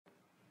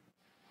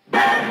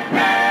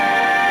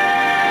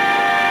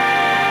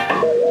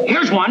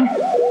one.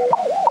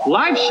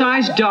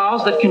 Life-size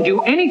dolls that can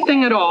do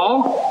anything at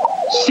all.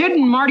 Sid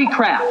and Marty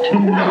Kraft.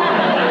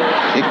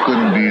 It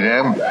couldn't be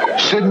them.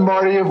 Sid and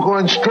Marty have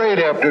gone straight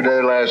after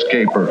their last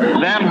caper.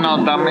 Them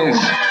no dummies.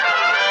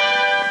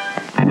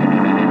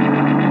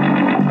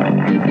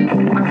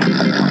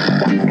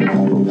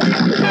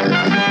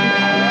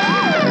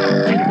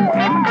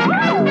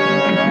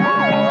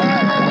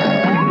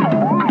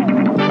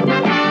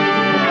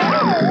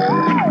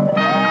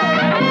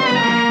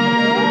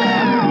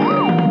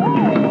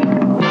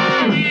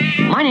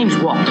 My name's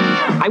Walt.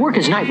 I work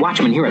as night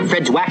watchman here at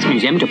Fred's Wax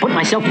Museum to put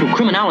myself through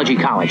criminology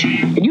college.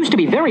 It used to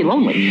be very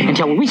lonely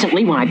until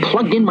recently when I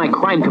plugged in my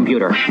crime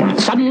computer.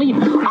 Suddenly,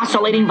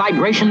 oscillating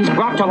vibrations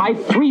brought to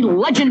life 3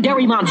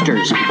 legendary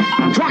monsters.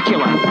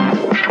 Dracula,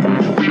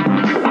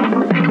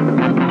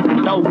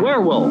 the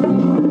werewolf,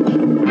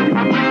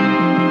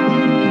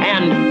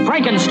 and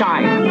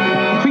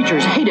Frankenstein.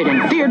 Creatures hated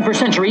and feared for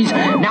centuries,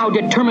 now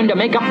determined to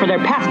make up for their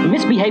past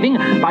misbehaving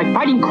by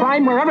fighting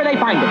crime wherever they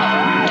find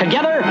it.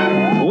 Together,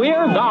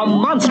 we're the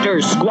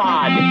Monster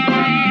Squad.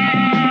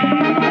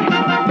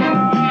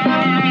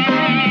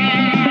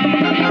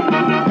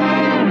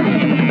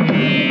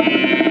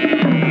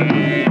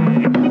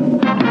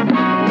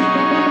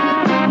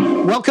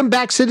 Welcome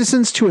back,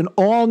 citizens, to an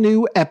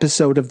all-new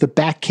episode of the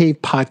Batcave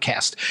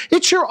podcast.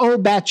 It's your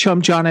old bat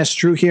chum, John S.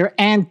 Drew here,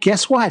 and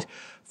guess what?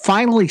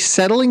 Finally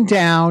settling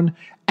down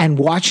and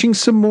watching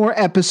some more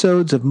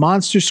episodes of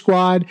Monster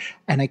Squad,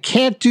 and I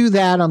can't do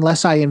that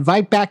unless I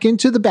invite back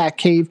into the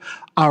Batcave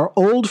our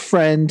old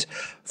friend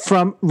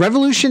from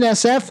Revolution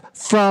SF,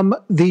 from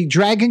the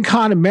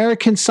DragonCon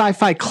American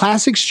Sci-Fi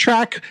Classics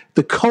track,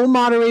 the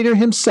co-moderator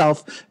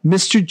himself,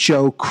 Mr.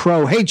 Joe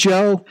Crowe. Hey,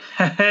 Joe.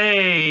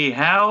 Hey,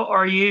 how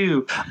are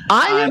you?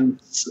 I'm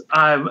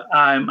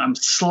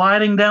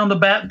sliding down the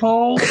bat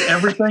pole.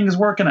 Everything's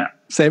working out.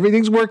 So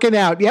everything's working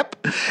out.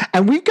 Yep.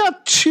 And we've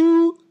got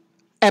 2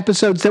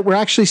 episodes that we're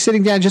actually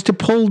sitting down just to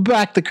pull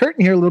back the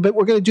curtain here a little bit.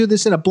 We're going to do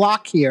this in a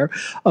block here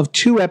of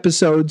 2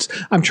 episodes.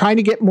 I'm trying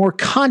to get more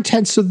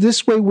content, so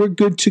this way we're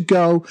good to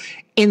go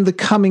in the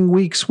coming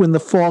weeks when the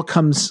fall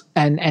comes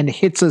and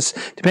hits us,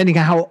 depending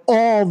on how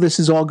all this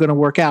is all going to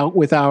work out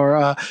with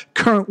our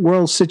current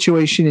world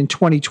situation in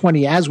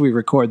 2020 as we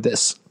record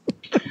this.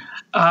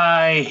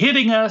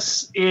 Hitting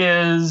us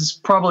is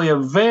probably a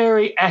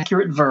very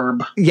accurate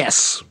verb.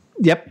 Yes.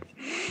 Yep.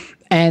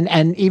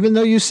 And even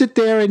though you sit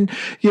there and,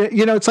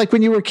 you know, it's like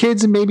when you were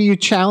kids and maybe you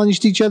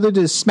challenged each other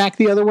to smack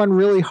the other one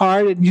really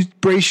hard and you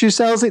brace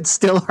yourselves, it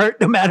still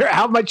hurt no matter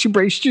how much you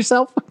braced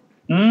yourself.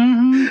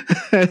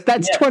 Mm-hmm.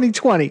 That's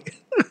 2020.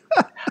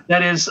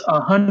 That is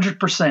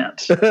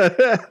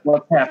 100%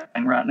 what's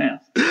happening right now.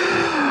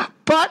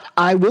 But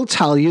I will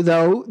tell you,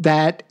 though,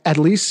 that at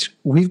least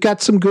we've got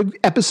some good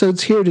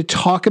episodes here to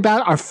talk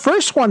about. Our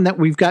first one that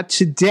we've got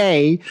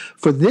today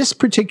for this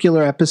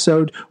particular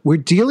episode, we're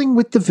dealing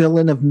with the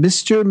villain of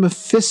Mr.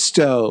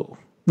 Mephisto,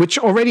 which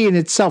already in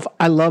itself,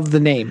 I love the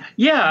name.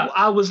 Yeah,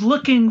 I was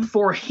looking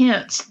for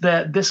hints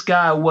that this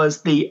guy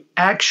was the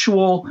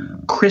actual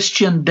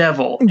Christian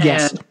devil.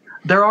 Yes. And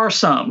there are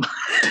some.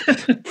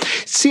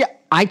 See,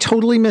 I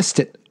totally missed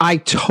it. I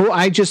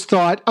just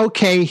thought,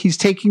 okay, he's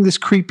taking this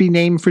creepy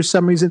name for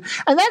some reason.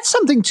 And that's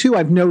something, too,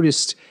 I've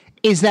noticed,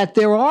 is that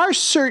there are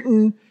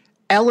certain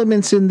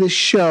elements in this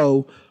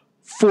show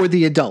for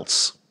the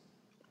adults.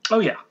 Oh,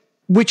 yeah.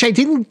 Which I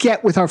didn't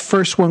get with our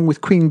first one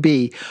with Queen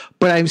Bee,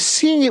 but I'm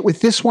seeing it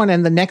with this one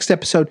and the next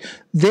episode.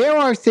 There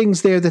are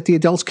things there that the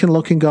adults can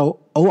look and go,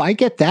 oh, I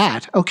get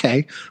that.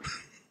 Okay.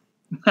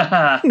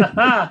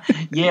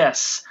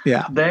 Yes.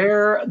 Yeah.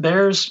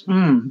 There's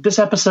this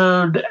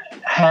episode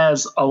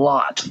has a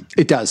lot.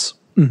 It does.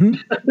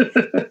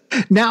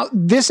 Mm-hmm. Now,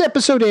 this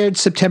episode aired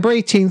September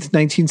 18th,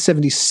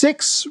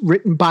 1976,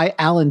 written by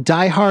Alan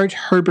Diehard,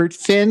 Herbert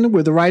Finn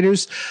were the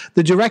writers.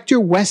 The director,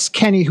 Wes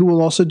Kenny, who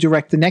will also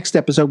direct the next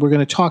episode we're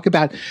going to talk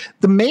about.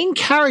 The main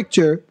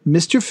character,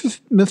 Mr.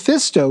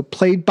 Mephisto,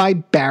 played by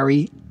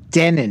Barry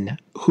Dennen,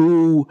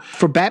 who,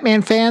 for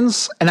Batman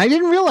fans, and I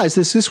didn't realize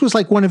this was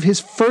like one of his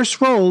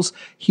first roles.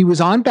 He was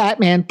on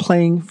Batman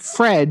playing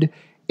Fred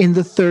in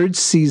the 3rd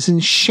season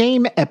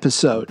Shame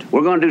episode.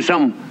 We're going to do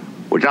something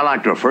which I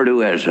like to refer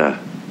to as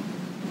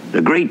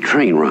the Great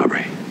Train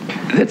Robbery.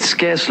 That's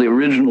scarcely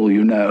original,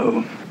 you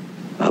know.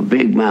 A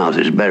big mouth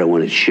is better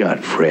when it's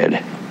shut,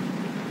 Fred.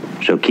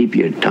 So keep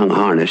your tongue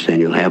harnessed and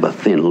you'll have a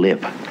thin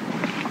lip.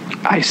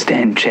 I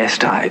stand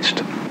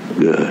chastised.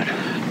 Good.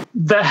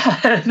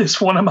 That is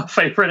one of my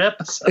favorite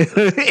episodes.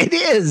 It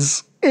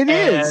is. It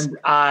is. And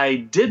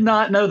I did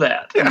not know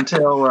that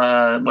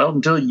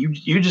until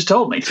you just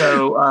told me.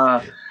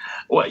 So,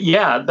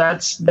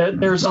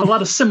 there's a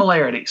lot of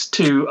similarities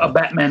to a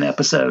Batman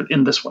episode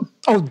in this one.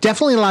 Oh,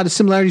 definitely a lot of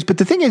similarities. But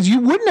the thing is, you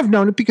wouldn't have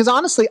known it because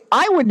honestly,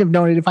 I wouldn't have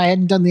known it if I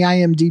hadn't done the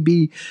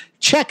IMDb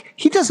check.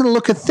 He doesn't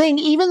look a thing,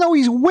 even though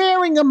he's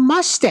wearing a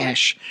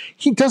mustache.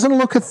 He doesn't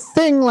look a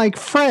thing like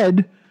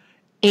Fred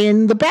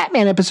in the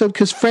Batman episode,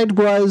 because Fred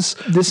was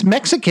this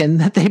Mexican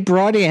that they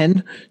brought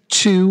in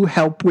to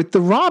help with the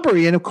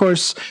robbery. And of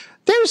course,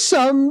 There's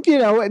some,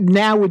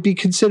 now would be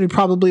considered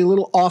probably a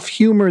little off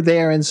humor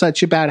there and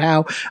such about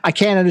how I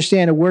can't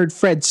understand a word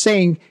Fred's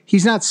saying.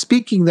 He's not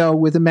speaking, though,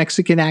 with a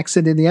Mexican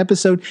accent in the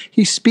episode.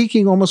 He's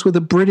speaking almost with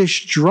a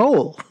British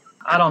drawl.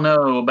 I don't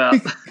know about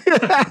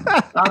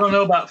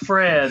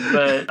Fred,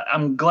 but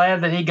I'm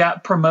glad that he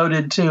got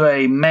promoted to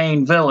a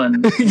main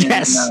villain.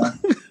 Yes.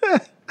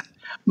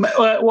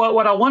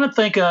 What I want to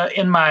think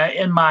in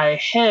my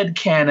head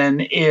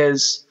canon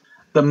is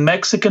the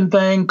Mexican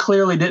thing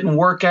clearly didn't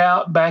work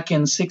out back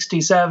in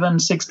 67,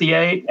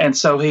 68. And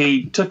so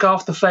he took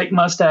off the fake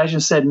mustache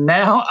and said,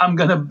 now I'm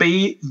going to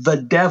be the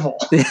devil.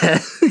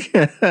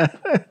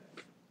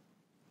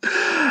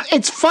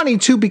 It's funny,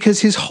 too,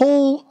 because his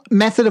whole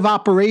method of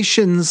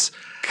operations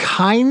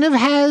kind of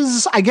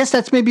has, I guess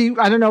that's maybe,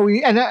 I don't know,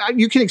 and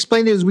you can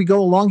explain it as we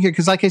go along here,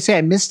 because like I say,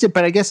 I missed it,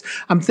 but I guess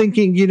I'm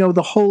thinking,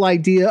 the whole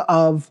idea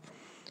of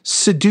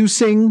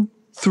seducing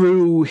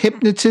through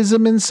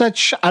hypnotism and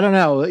such. I don't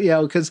know,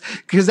 because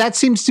that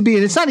seems to be,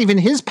 and it's not even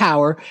his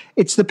power,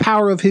 it's the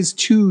power of his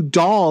two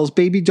dolls,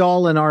 Baby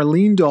Doll and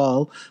Arlene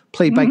Doll,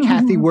 played by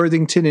Kathy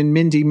Worthington and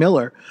Mindy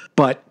Miller.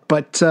 But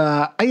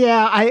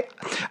I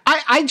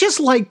just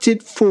liked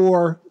it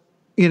for,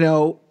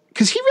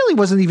 because he really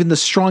wasn't even the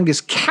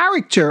strongest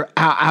character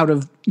out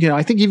of,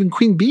 I think even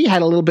Queen Bee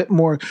had a little bit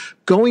more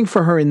going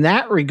for her in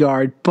that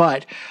regard.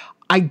 But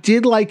I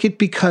did like it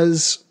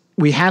because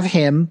we have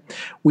him.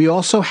 We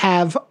also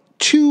have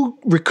two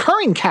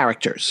recurring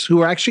characters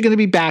who are actually going to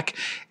be back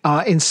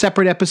in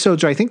separate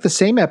episodes, or I think the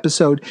same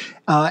episode.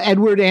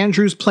 Edward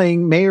Andrews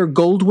playing Mayor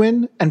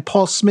Goldwyn and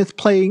Paul Smith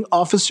playing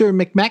Officer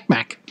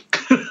McMacmac.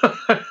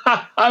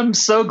 I'm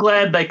so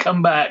glad they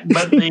come back,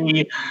 but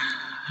the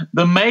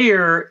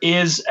mayor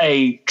is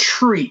a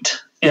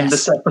treat in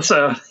this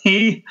episode.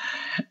 He,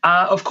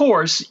 of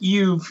course,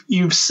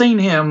 you've seen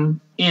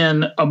him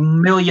in a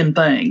million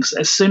things.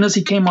 As soon as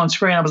he came on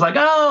screen, I was like,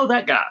 oh,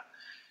 that guy.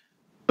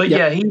 But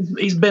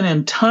he's been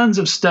in tons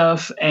of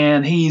stuff,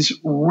 and he's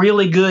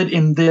really good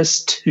in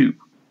this too.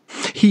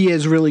 He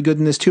is really good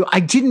in this too. I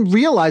didn't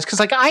realize, because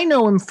I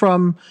know him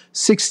from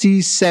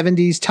 60s,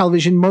 70s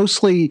television,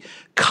 mostly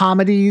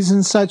comedies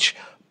and such.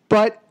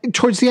 But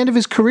towards the end of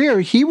his career,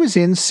 he was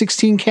in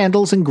 16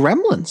 Candles and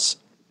Gremlins.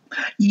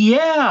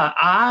 Yeah,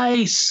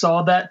 I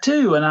saw that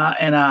too. And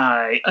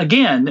I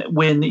again,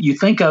 when you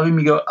think of him,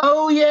 you go,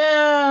 oh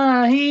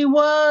yeah, he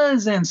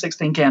was in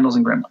 16 Candles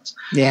and Gremlins.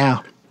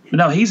 Yeah.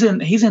 No, he's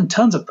in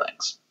tons of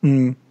things.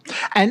 Mm.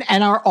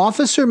 And our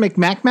Officer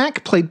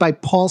McMacmac, played by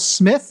Paul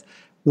Smith,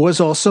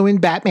 was also in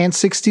Batman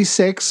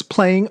 66,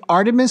 playing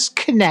Artemis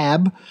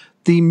Knab,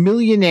 the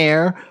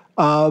millionaire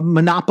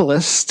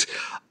monopolist,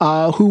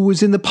 who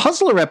was in the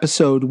Puzzler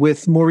episode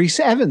with Maurice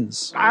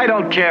Evans. I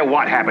don't care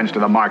what happens to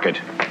the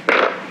market.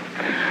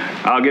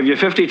 I'll give you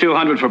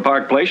 $5,200 for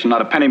Park Place and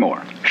not a penny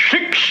more.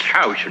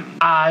 6,000.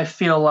 I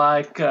feel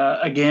like,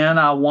 again,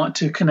 I want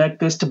to connect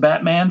this to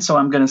Batman, so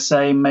I'm going to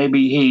say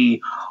maybe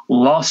he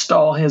lost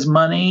all his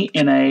money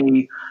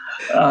in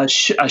a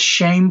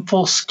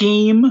shameful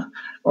scheme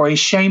or a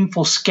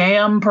shameful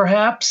scam,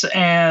 perhaps,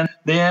 and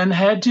then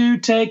had to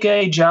take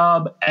a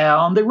job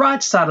on the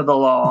right side of the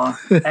law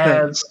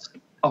as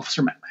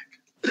Officer Mac.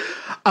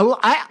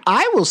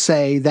 I will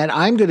say that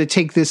I'm going to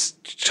take this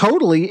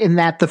totally in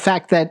that the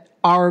fact that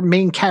our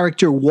main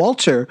character,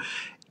 Walter,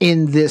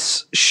 in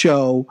this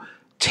show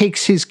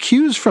takes his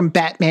cues from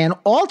Batman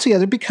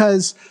altogether,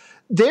 because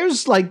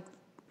there's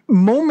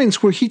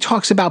moments where he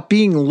talks about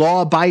being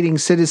law-abiding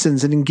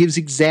citizens and gives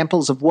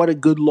examples of what a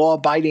good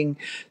law-abiding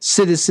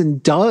citizen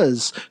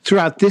does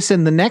throughout this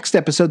and the next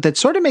episode that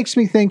sort of makes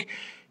me think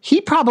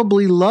he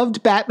probably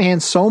loved Batman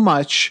so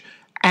much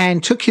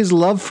and took his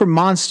love for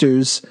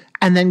monsters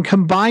and then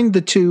combined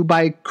the two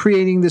by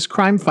creating this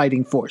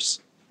crime-fighting force.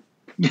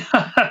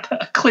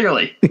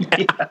 Clearly.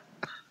 Yeah.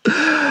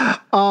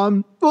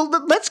 Well,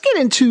 let's get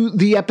into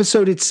the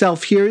episode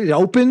itself here. It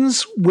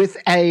opens with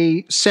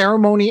a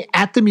ceremony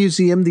at the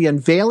museum, the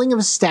unveiling of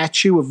a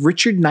statue of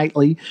Richard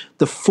Knightley,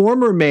 the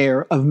former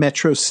mayor of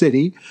Metro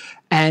City,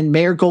 and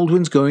Mayor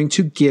Goldwyn's going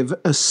to give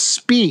a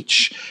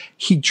speech.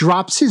 He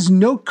drops his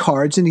note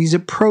cards, and he's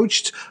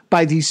approached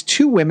by these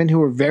two women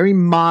who are very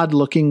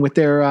mod-looking with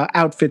their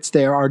outfits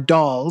there, are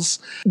dolls.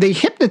 They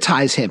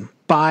hypnotize him.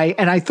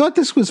 And I thought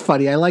this was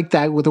funny. I like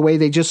that with the way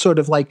they just sort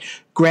of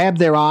grab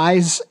their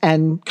eyes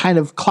and kind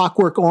of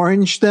Clockwork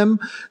Orange them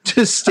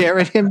to stare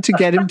at him to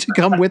get him to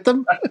come with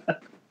them.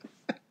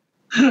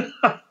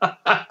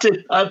 I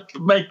did not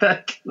make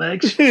that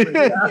connection.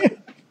 Yeah.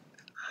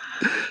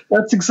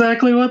 That's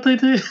exactly what they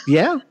do.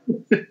 Yeah.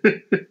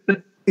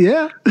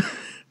 Yeah.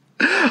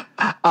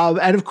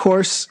 And of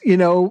course,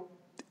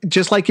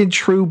 just like in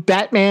true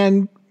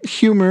Batman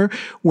humor,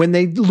 when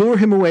they lure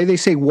him away, they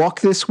say,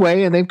 walk this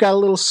way, and they've got a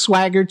little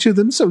swagger to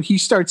them, so he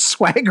starts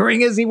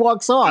swaggering as he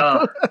walks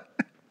off.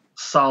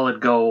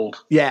 Solid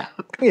gold. Yeah.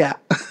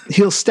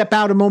 He'll step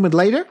out a moment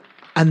later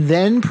and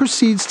then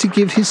proceeds to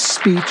give his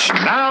speech.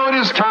 Now it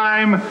is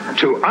time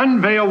to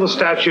unveil the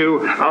statue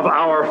of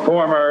our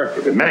former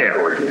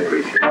mayor.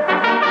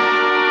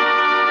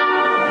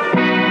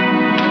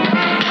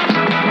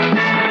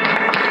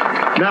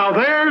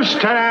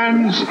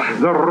 stands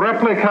the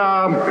replica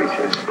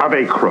of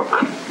a crook,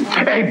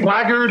 a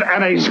blackguard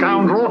and a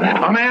scoundrel,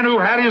 a man who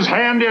had his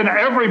hand in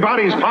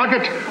everybody's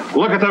pocket.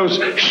 Look at those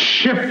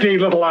shifty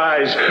little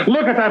eyes.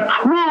 Look at that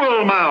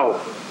cruel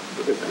mouth.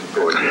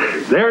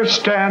 There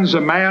stands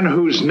a man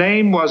whose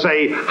name was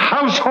a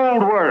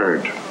household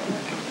word.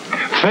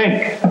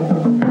 Think.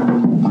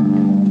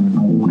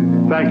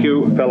 Thank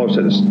you, fellow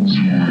citizens.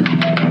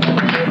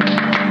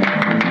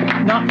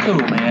 Not cool,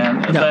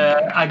 man. No.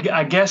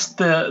 I guess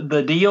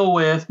the deal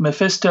with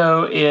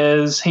Mephisto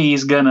is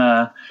he's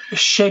gonna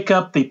shake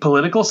up the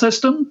political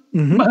system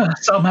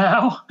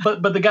somehow.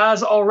 But the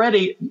guy's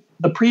already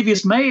the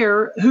previous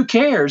mayor. Who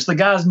cares? The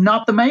guy's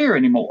not the mayor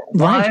anymore.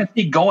 Why is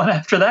he going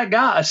after that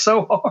guy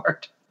so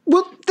hard?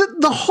 Well,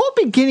 the whole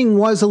beginning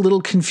was a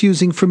little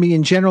confusing for me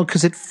in general,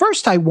 because at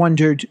first I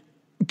wondered,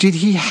 did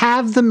he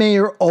have the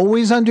mayor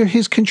always under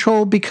his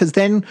control? Because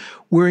then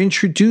we're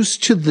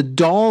introduced to the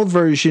doll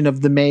version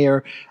of the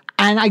mayor,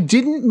 and I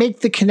didn't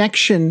make the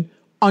connection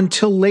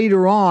until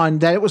later on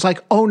that it was like,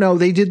 oh no,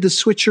 they did the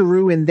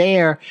switcheroo in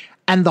there,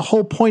 and the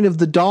whole point of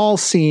the doll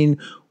scene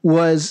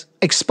was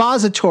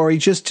expository,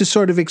 just to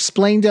sort of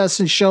explain to us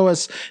and show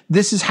us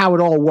this is how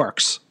it all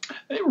works.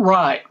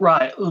 Right.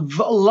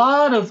 A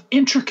lot of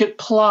intricate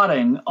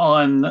plotting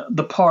on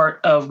the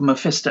part of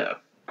Mephisto.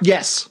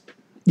 Yes.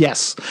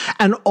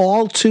 And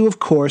all to, of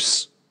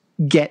course,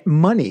 get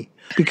money,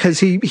 because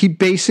he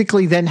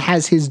basically then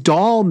has his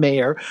doll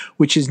mayor,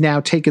 which is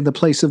now taken the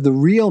place of the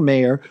real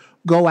mayor,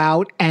 go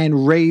out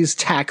and raise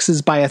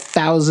taxes by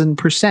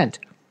 1,000%.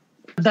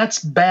 That's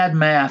bad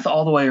math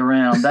all the way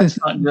around. That's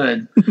not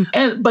good.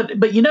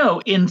 But you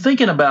know, in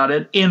thinking about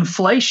it,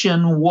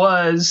 inflation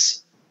was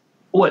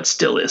what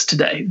still is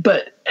today.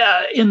 But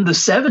in the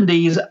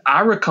 70s,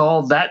 I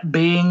recall that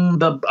being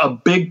a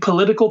big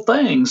political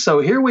thing. So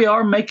here we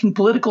are making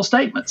political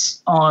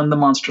statements on the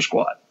Monster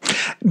Squad.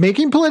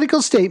 Making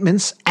political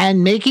statements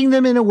and making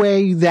them in a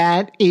way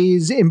that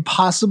is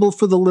impossible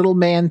for the little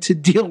man to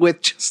deal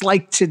with, just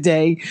like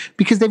today,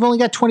 because they've only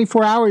got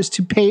 24 hours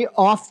to pay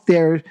off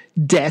their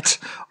debt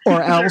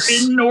or else.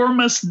 Their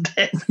enormous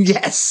debt.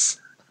 Yes.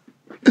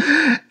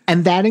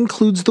 And that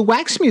includes the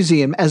Wax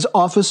Museum as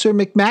Officer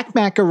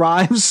McMacmac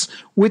arrives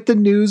with the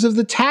news of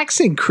the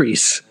tax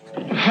increase.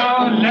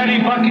 Oh,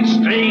 Larry Bucket's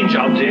strange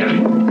out there.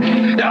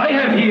 I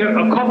have here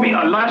a copy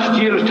of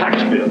last year's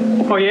tax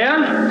bill. Oh,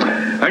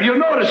 yeah? And you'll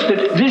notice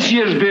that this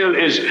year's bill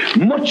is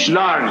much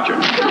larger.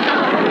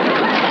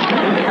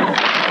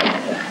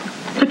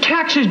 The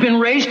tax has been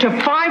raised to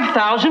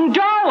 $5,000.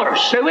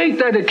 Now, ain't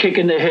that a kick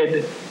in the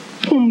head?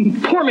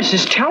 Poor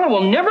Mrs. Teller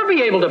will never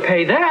be able to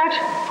pay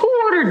that. Who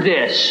ordered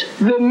this?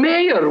 The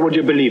mayor, would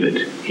you believe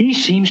it? He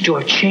seems to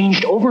have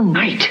changed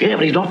overnight. Yeah,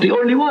 but he's not the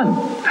only one.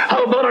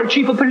 How about our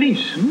chief of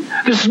police?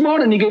 This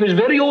morning he gave his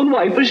very own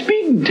wife a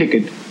speeding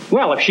ticket.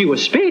 Well, if she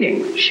was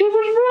speeding. She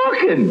was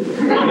walking.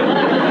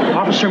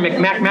 Officer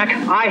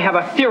McMacmac, I have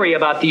a theory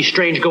about these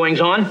strange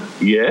goings-on.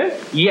 Yeah?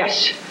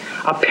 Yes.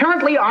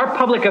 Apparently, our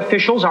public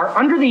officials are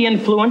under the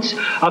influence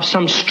of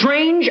some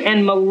strange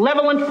and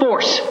malevolent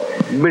force.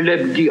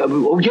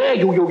 Oh, yeah,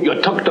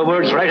 you took the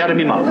words right out of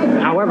my mouth.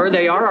 However,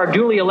 they are our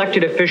duly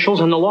elected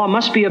officials, and the law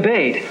must be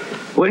obeyed.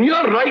 When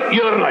you're right,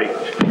 you're right.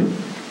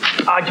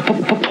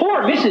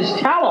 Poor Mrs.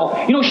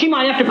 Tallow. You know, she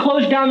might have to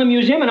close down the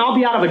museum, and I'll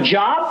be out of a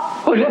job.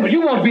 Oh, yeah, but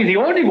you won't be the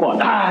only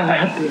one.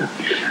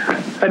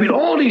 I mean,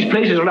 all these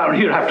places around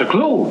here have to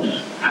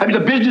close. I mean,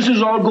 the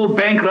businesses all go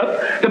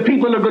bankrupt. The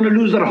people are going to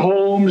lose their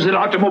homes, their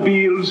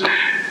automobiles.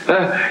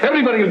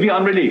 Everybody will be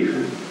on relief.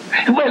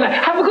 Well,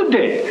 have a good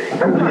day.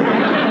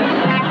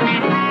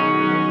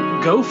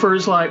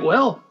 Gopher's like,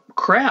 well,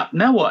 crap,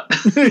 now what?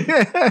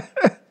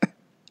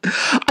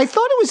 I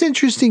thought it was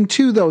interesting,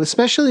 too, though,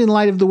 especially in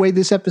light of the way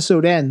this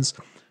episode ends.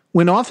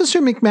 When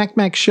Officer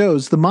McMacmac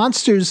shows, the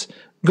monsters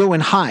go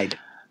and hide.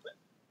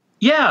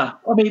 Yeah,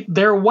 I mean,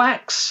 they're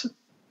wax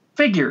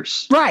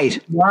figures.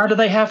 Right. Why do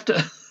they have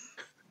to...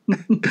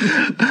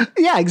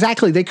 Yeah,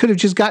 exactly. They could have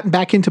just gotten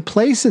back into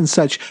place and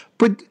such.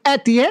 But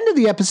at the end of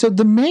the episode,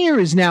 the mayor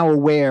is now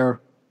aware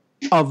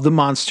of the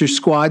Monster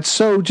Squad.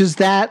 So does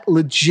that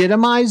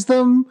legitimize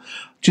them?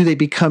 Do they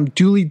become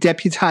duly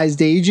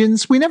deputized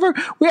agents?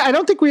 I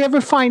don't think we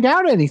ever find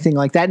out anything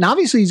like that. And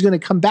obviously he's going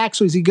to come back.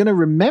 So is he going to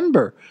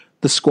remember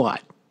the squad?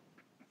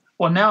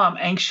 Well, now I'm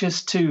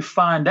anxious to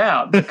find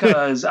out,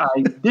 because I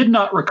did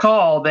not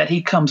recall that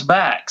he comes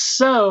back.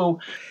 So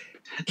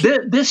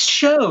this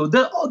show,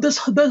 this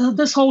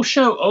whole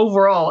show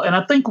overall, and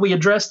I think we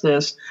addressed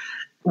this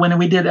when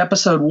we did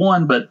episode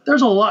 1, but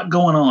there's a lot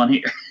going on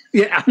here.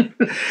 Yeah.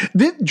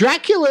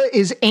 Dracula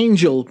is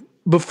angel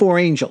before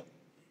angel.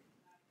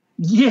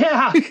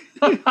 Yeah,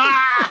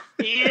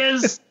 he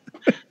is.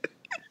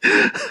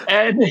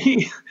 And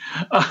he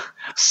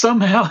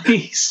somehow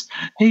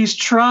he's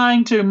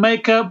trying to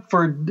make up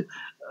for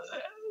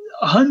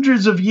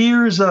hundreds of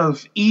years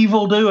of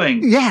evil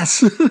doing.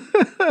 Yes.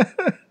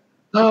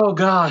 Oh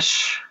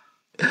gosh.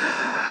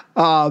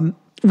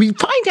 we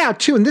find out,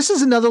 too, and this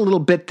is another little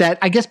bit that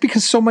I guess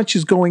because so much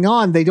is going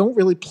on, they don't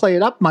really play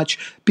it up much,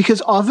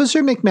 because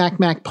Officer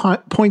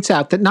McMacMac points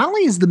out that not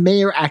only is the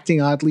mayor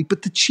acting oddly,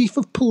 but the chief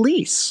of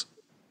police.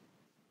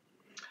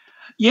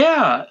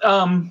 Yeah.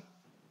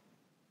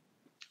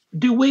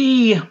 Do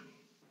we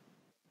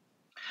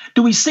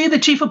see the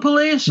chief of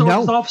police or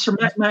no. is Officer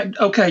McMac?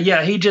 Okay,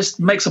 yeah, he just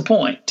makes a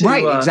point.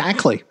 Right,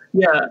 exactly.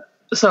 Yeah.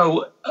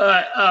 So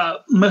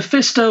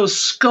Mephisto's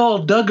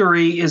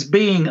skullduggery is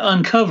being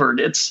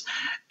uncovered.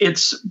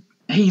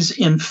 He's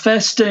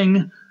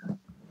infesting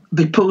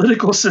the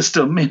political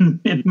system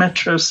in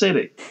Metro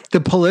City. The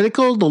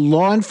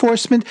law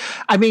enforcement.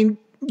 I mean,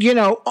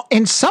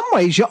 in some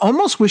ways, you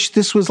almost wish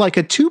this was like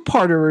a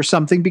two-parter or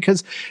something,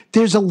 because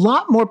there's a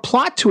lot more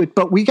plot to it,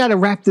 but we got to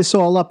wrap this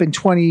all up in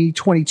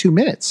 22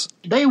 minutes.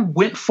 They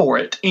went for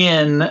it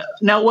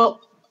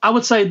I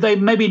would say they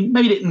maybe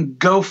didn't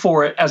go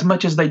for it as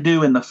much as they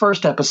do in the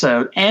first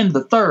episode and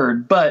the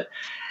third, but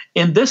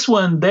in this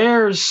one,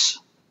 there's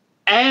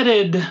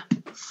added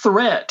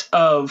threat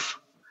of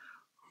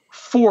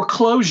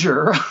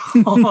foreclosure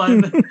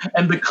on,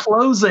 and the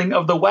closing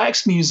of the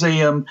wax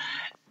museum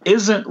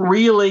isn't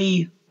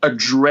really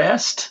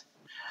addressed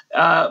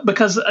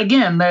because,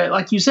 again,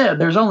 like you said,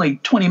 there's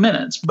only 20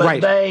 minutes,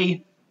 but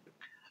right.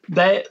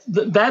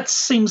 that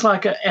seems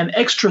like an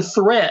extra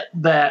threat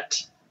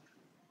that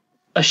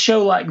a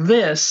show like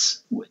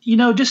this,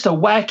 just a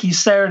wacky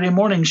Saturday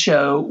morning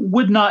show,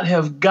 would not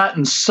have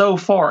gotten so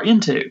far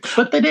into,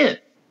 but they did.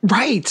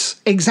 Right,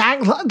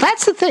 exactly.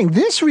 That's the thing.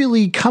 This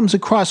really comes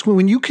across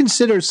when you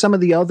consider some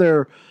of the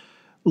other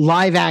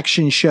live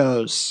action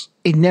shows.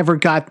 It never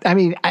got,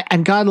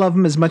 and God love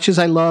them, as much as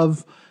I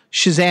love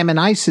Shazam and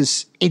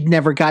ISIS, it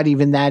never got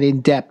even that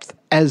in depth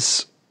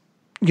as,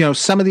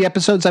 some of the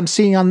episodes I'm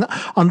seeing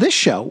on this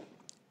show,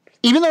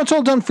 even though it's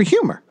all done for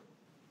humor.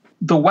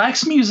 The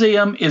Wax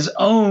Museum is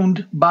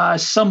owned by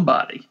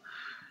somebody,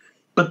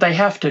 but they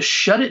have to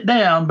shut it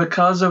down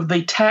because of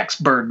the tax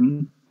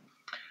burden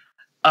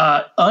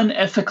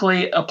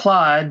unethically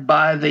applied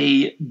by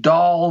the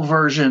doll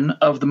version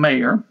of the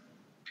mayor.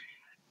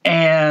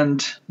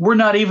 And we're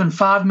not even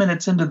 5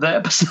 minutes into the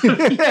episode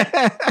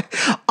yet.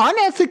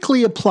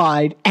 Unethically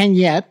applied, and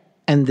yet,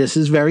 and this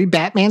is very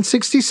Batman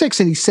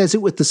 66, and he says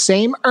it with the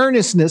same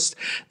earnestness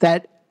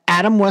that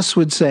Adam West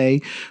would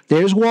say,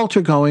 there's Walter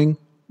going,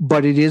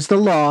 but it is the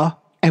law,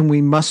 and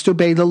we must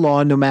obey the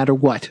law no matter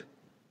what.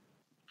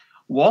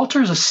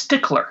 Walter's a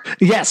stickler.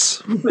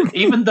 Yes.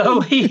 Even though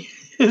he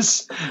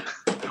is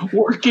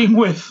working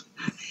with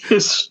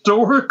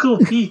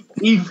historically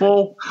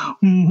evil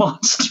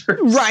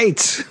monsters.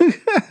 Right.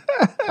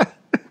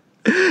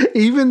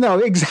 Even though,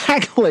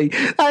 exactly.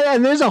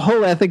 And there's a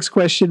whole ethics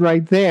question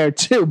right there,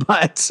 too,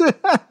 but...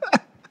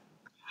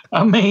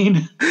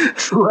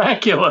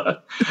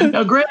 Dracula.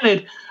 Now,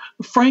 granted...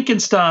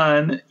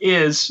 Frankenstein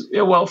is,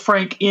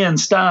 Frank N.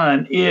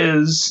 Stein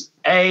is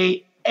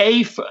I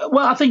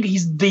think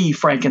he's the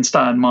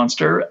Frankenstein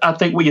monster. I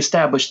think we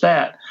established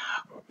that.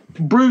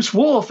 Bruce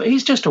Wolf,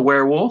 he's just a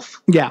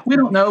werewolf. Yeah. We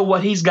don't know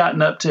what he's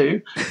gotten up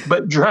to,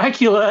 but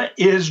Dracula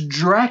is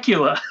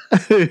Dracula.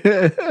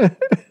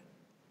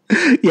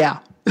 Yeah.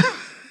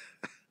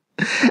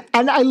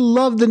 And I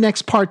love the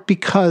next part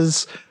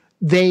because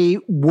they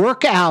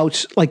work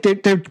out, like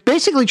they're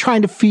basically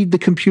trying to feed the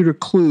computer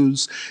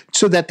clues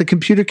so that the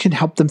computer can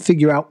help them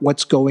figure out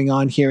what's going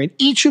on here. And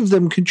each of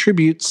them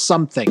contributes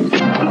something.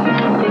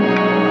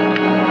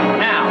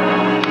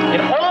 Now, it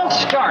all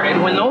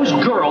started when those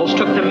girls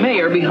took the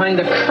mayor behind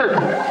the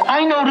curtain.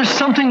 I noticed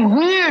something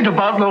weird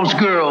about those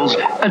girls.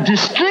 A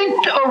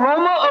distinct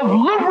aroma of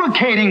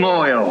lubricating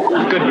oil.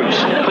 Good,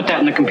 Bruce. Put that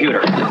in the computer.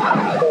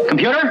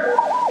 Computer?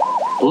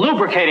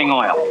 Lubricating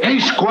oil. Hey,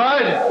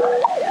 squad.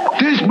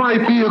 This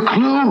might be a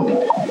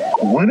clue.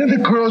 One of the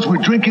girls were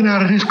drinking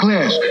out of this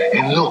glass.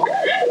 And look,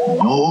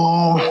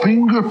 no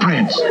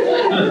fingerprints.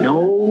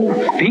 No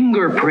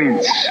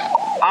fingerprints.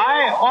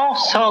 I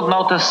also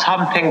noticed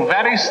something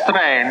very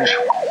strange.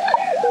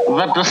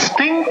 The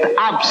distinct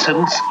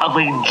absence of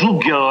a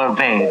jugular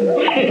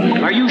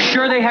vein. Are you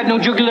sure they had no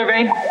jugular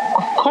vein?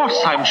 Of course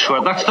I'm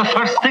sure. That's the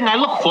first thing I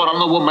look for on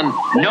the woman.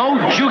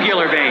 No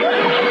jugular vein.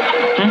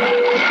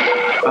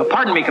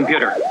 Pardon me,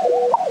 computer.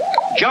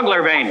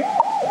 Jugular vein.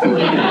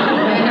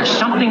 There's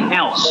something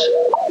else.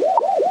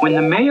 When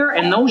the mayor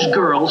and those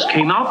girls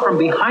came out from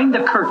behind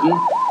the curtain,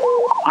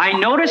 I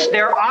noticed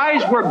their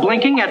eyes were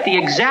blinking at the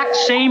exact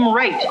same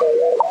rate,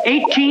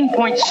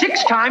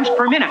 18.6 times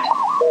per minute.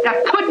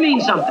 That could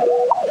mean something.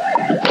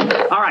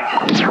 All right,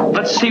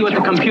 let's see what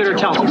the computer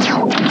tells us.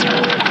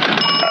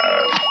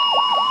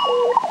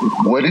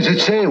 What does it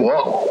say,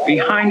 Walt?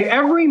 Behind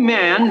every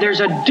man, there's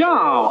a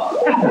doll.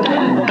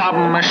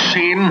 Dumb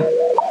machine.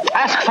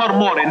 Ask for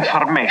more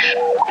information.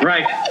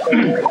 Right.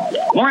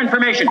 More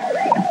information.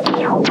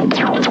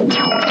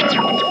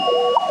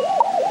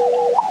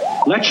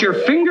 Let your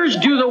fingers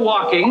do the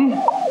walking,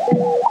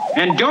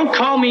 and don't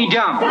call me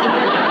dumb.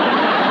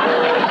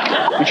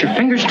 Let your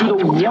fingers do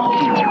the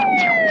walking.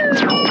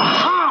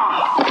 Aha!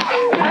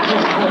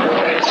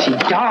 See,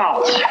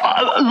 Dolls.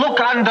 Look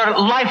under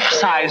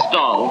life-size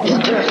dolls.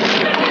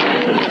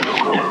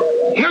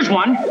 Here's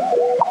one.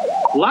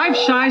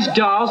 Life-size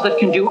dolls that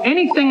can do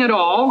anything at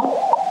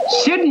all.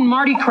 Sid and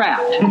Marty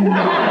Kraft.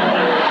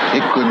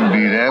 It couldn't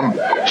be them.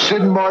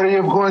 Sid and Marty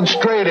have gone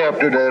straight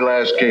after their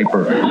last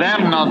caper.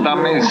 Them no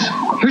dummies.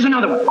 Here's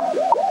another one.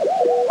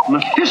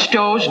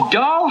 Mephisto's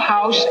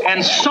Dollhouse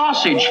and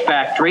Sausage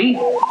Factory,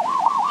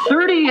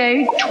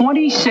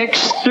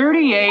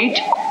 382638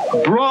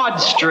 Broad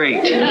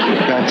Street.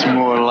 That's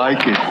more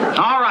like it.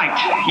 All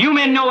right, you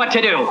men know what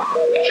to do.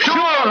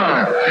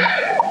 Sure!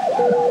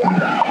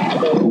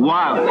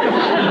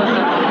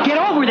 Wow. Get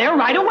over there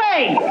right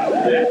away.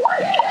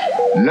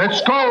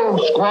 Let's go,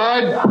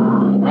 squad.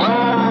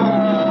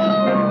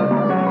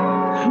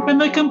 When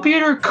the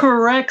computer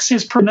corrects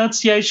his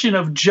pronunciation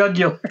of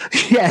jugular.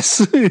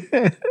 Yes.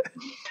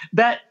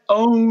 That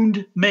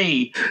owned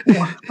me. It's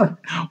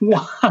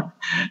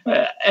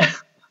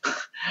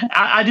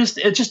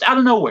just out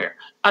of nowhere.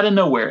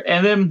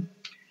 And then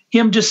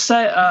him just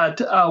say,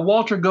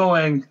 Walter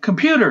going,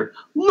 computer,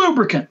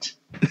 lubricant.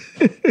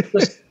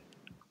 Just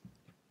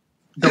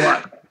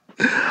delight.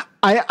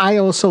 I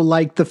also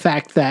like the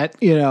fact that,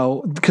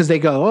 because they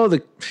go,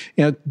 the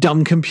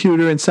dumb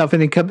computer and stuff,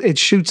 and it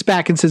shoots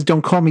back and says,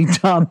 don't call me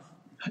dumb.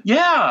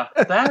 Yeah,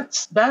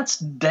 that's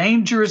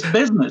dangerous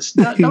business.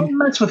 Don't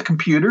mess with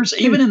computers,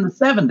 even in the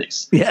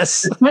 70s.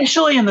 Yes.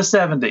 Especially in the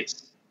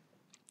 70s.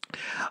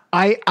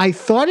 I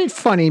thought it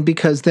funny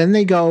because then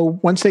they go,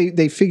 once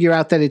they figure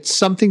out that it's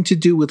something to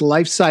do with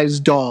life-size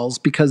dolls,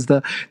 because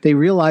they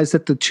realize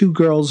that the two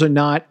girls are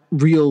not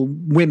real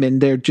women.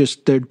 They're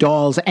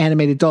dolls,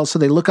 animated dolls. So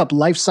they look up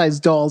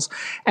life-size dolls,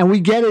 and we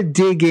get a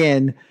dig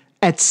in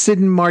at Sid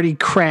and Marty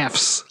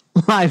Kraft's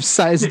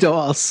life-size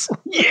dolls.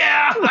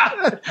 Yeah.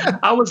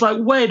 I was like,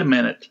 wait a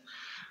minute.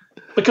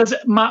 Because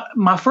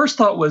my first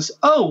thought was,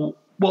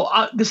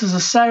 this is a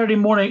Saturday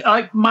morning.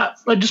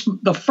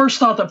 The first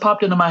thought that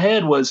popped into my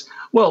head was,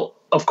 well,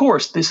 of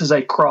course, this is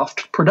a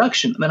Croft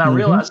production. And then I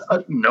realized,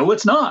 no,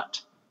 it's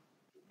not.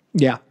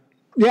 Yeah.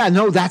 Yeah,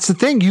 no, that's the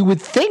thing. You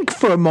would think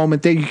for a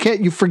moment that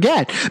you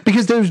forget,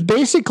 because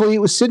it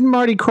was Sid and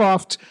Marty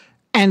Krofft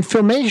and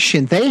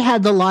Filmation. They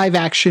had the live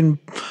action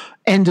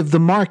end of the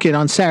market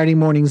on Saturday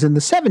mornings in the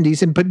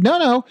 70s. But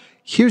no,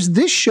 here's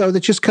this show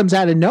that just comes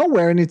out of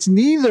nowhere, and it's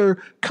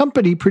neither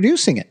company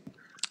producing it.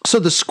 So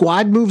the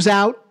squad moves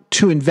out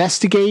to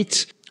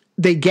investigate.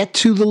 They get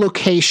to the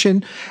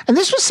location. And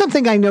this was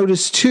something I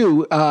noticed,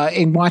 too,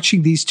 in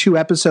watching these two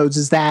episodes,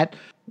 is that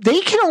they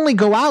can only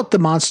go out, the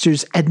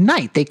monsters, at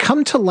night. They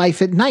come to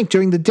life at night.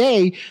 During the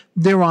day,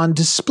 they're on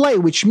display,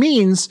 which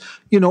means,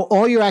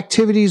 all your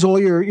activities, all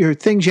your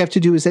things you have to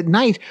do is at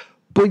night.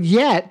 But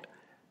yet,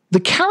 the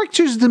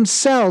characters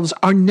themselves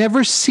are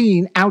never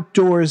seen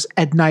outdoors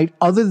at night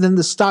other than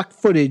the stock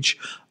footage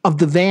of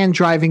the van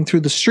driving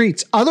through the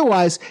streets.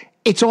 Otherwise,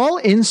 it's all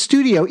in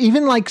studio.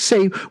 Even like,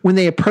 say, when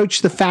they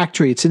approach the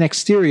factory, it's an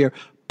exterior,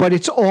 but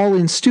it's all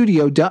in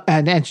studio,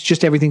 and it's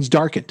just everything's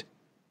darkened.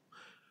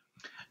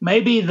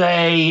 Maybe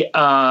they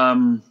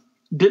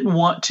didn't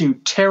want to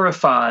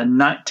terrify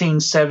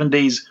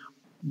 1970s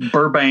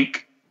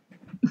Burbank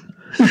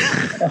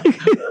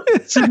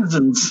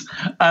citizens.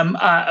 I'm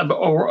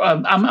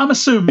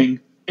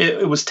assuming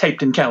it was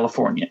taped in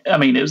California. I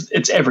mean,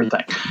 it's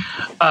everything.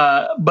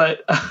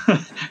 But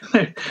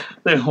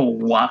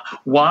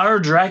why are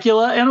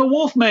Dracula and a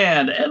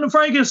Wolfman and a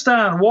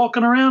Frankenstein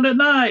walking around at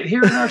night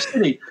here in our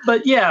city?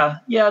 But yeah,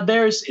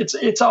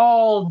 it's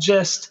all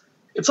just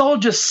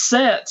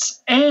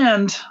sets,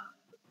 and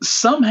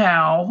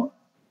somehow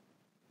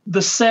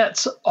the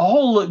sets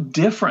all look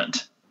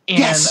different. And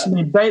yes. I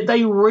mean,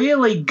 they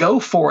really go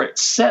for it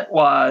set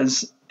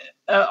wise.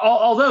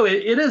 Although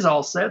it is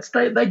all sets,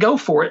 they go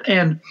for it.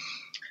 And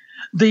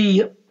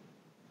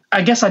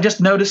I guess I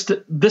just noticed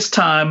it this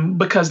time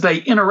because they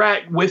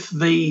interact with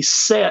the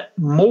set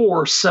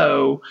more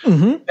so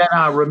than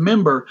I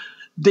remember.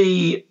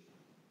 The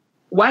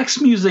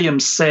Wax Museum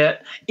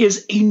set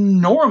is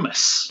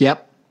enormous.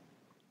 Yep.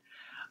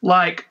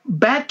 Like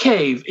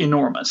Batcave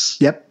enormous.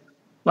 Yep.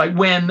 Like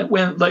when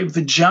like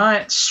the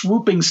giant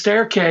swooping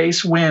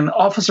staircase, when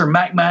Officer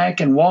Mac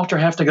and Walter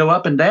have to go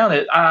up and down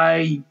it,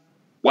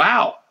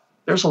 wow,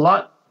 there's a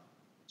lot.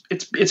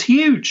 It's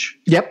huge.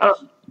 Yep.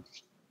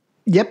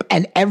 Yep.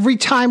 And every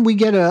time we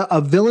get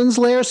a villain's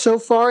lair so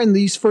far in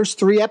these first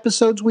 3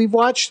 episodes we've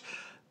watched,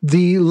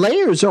 the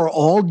layers are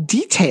all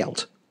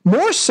detailed.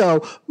 More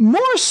so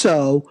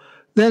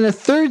than a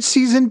 3rd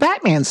season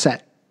Batman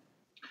set.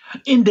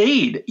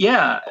 Indeed,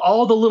 yeah.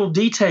 All the little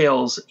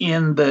details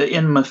in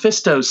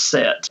Mephisto's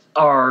set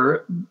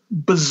are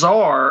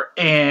bizarre,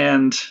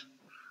 and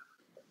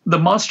the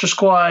Monster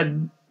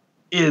Squad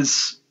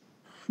is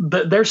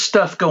there's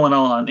stuff going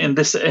on in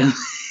this.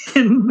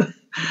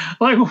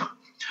 Like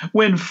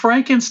when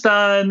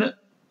Frankenstein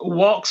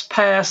walks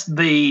past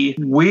the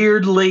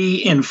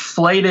weirdly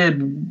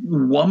inflated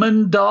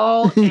woman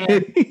doll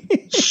and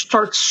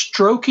starts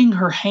stroking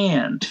her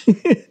hand.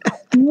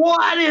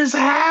 What is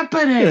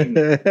happening?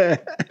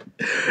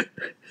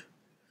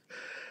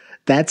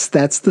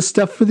 That's the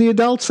stuff for the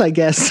adults, I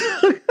guess.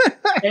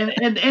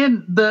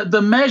 and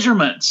the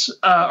measurements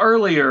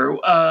earlier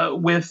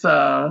with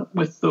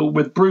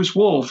Bruce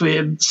Wolf,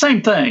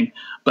 same thing.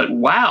 But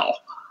wow,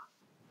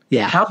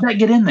 yeah, how'd that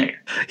get in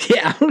there?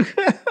 Yeah.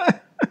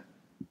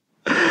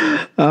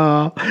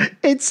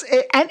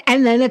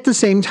 And then at the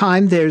same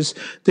time, there's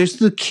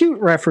the cute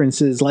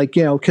references, like,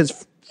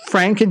 because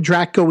Frank and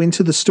Drac go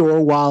into the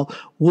store while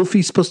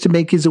Wolfie's supposed to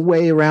make his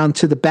way around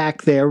to the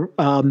back there,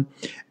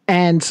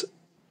 and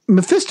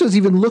Mephisto's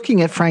even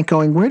looking at Frank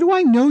going, "Where do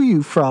I know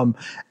you from?"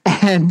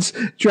 And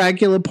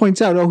Dracula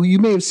points out, "Oh, you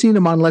may have seen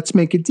him on Let's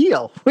Make a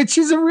Deal," which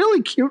is a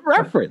really cute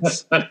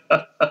reference.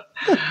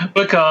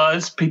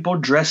 Because people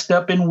dressed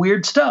up in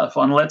weird stuff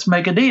on Let's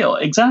Make a Deal.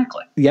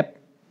 Exactly. Yep.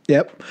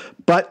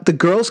 But the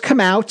girls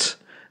come out,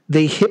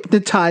 they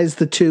hypnotize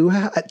the two,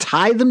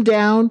 tie them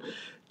down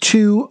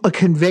to a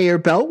conveyor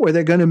belt where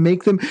they're going to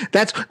make them.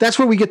 That's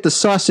where we get the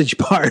sausage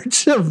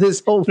part of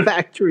this whole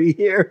factory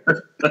here.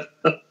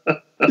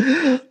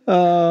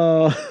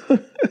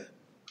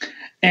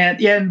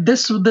 And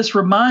this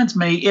reminds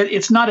me,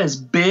 it's not as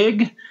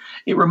big.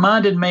 It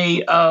reminded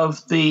me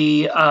of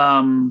the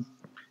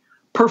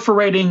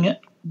perforating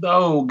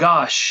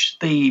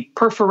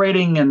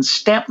and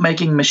stamp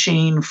making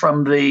machine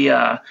from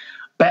the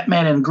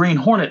Batman and Green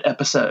Hornet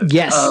episode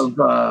of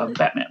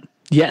Batman.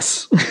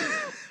 Yes.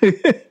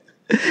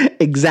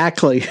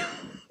 Exactly.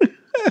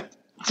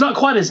 It's not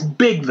quite as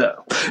big,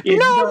 though. You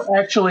don't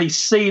actually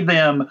see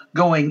them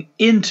going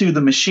into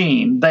the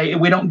machine.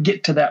 We don't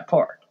get to that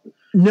part.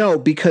 No,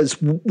 because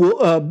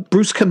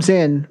Bruce comes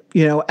in,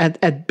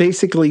 at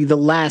basically the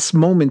last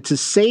moment to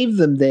save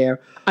them there.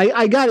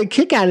 I got a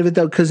kick out of it,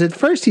 though, because at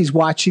first he's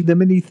watching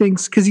them and he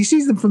thinks, because he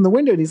sees them from the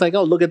window and he's like,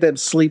 "Oh, look at them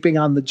sleeping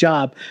on the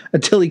job,"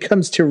 until he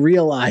comes to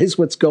realize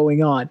what's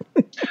going on.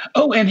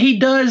 Oh, and he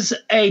does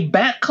a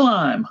bat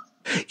climb.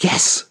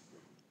 Yes.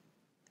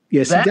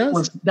 Yes, he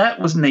does. That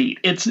was neat.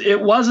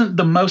 It wasn't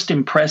the most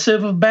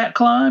impressive of bat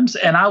climbs,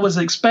 and I was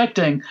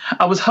expecting.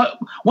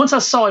 Once I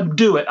saw him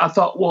do it, I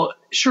thought, well,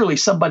 surely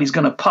somebody's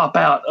going to pop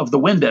out of the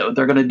window.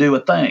 They're going to do a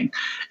thing,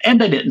 and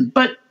they didn't.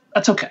 But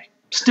that's okay.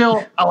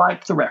 Still, I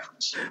liked the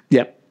reference.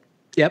 Yep.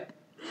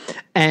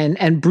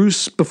 And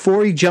Bruce,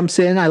 before he jumps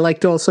in, I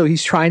liked also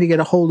he's trying to get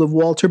a hold of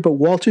Walter, but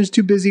Walter's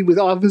too busy with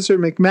Officer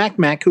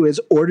McMacmac, who has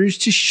orders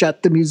to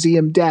shut the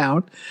museum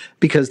down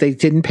because they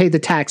didn't pay the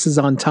taxes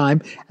on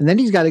time. And then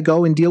he's got to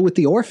go and deal with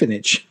the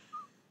orphanage.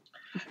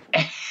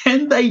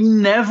 And they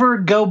never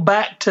go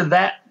back to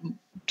that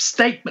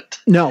statement.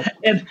 No.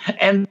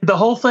 And the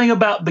whole thing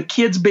about the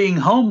kids being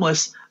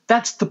homeless,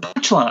 that's the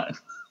punchline.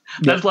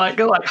 That's like,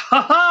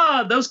 ha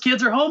ha, those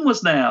kids are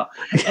homeless now.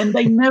 And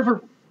they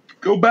never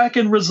go back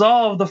and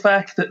resolve the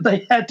fact that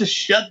they had to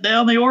shut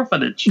down the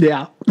orphanage.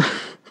 Yeah.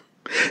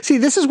 See,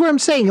 this is where I'm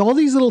saying all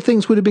these little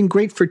things would have been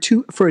great for a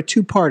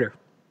two-parter.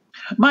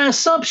 My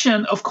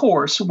assumption, of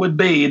course, would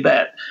be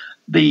that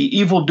the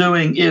evil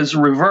doing is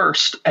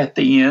reversed at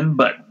the end,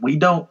 but we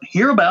don't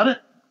hear about it.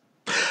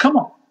 Come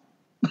on.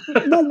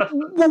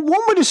 well,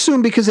 one would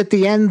assume because at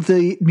the end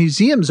the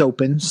museum's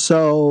open,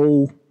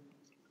 so...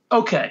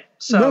 Okay,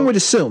 so... One would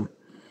assume.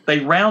 They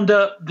round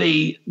up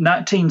the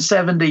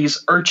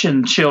 1970s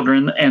urchin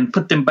children and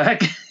put them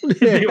back in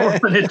the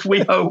orphanage,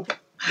 we hope.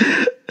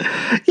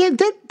 Yeah,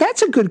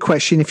 that's a good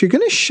question. If you're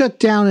going to shut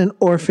down an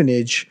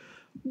orphanage,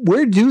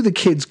 where do the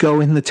kids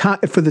go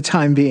for the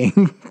time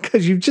being?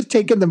 Because you've just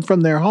taken them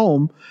from their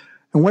home.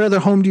 And what other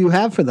home do you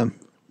have for them?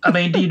 I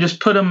mean, do you just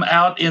put them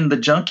out in the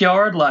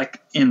junkyard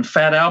like in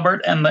Fat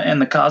Albert and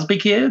the Cosby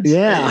Kids?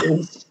 Yeah.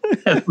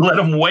 And let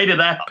them wait it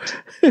out.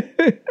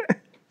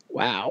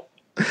 Wow.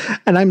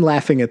 And I'm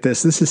laughing at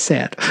this. This is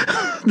sad.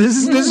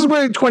 This is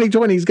where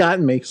 2020's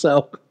gotten me.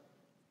 So,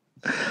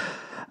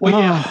 well,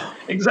 yeah,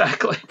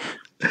 exactly.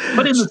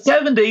 But in the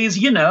 70s,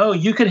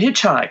 you could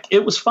hitchhike.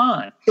 It was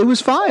fine. It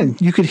was fine.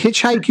 You could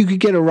hitchhike. You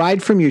could get a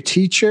ride from your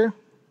teacher.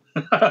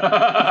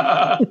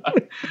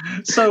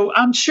 So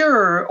I'm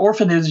sure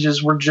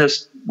orphanages were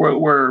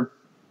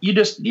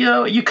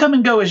you come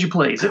and go as you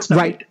please. It's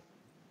right.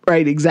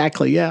 Right.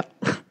 Exactly. Yeah.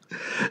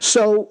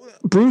 So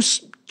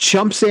Bruce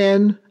jumps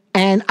in.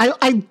 And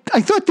I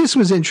thought this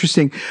was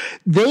interesting.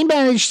 They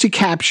managed to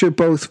capture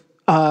both,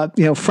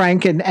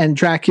 Frank and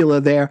Dracula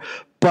there,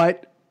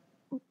 but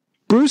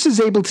Bruce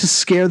is able to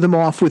scare them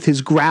off with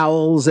his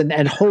growls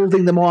and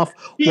holding them off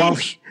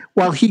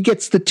while he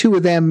gets the two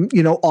of them,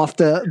 off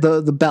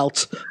the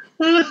belt.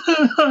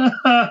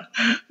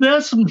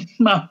 That's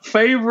my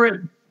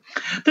favorite.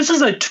 This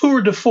is a tour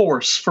de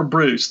force for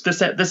Bruce,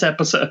 this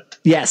episode.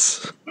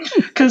 Yes.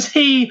 Because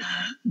he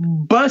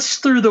busts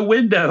through the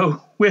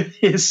window with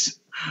his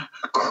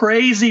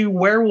crazy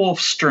werewolf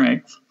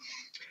strength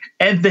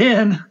and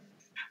then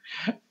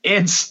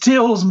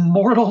instills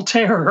mortal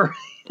terror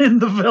in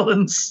the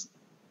villains.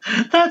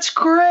 That's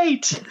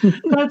great.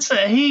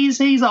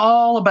 He's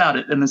all about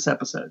it in this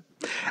episode.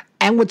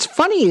 And what's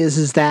funny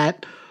is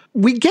that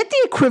we get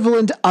the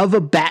equivalent of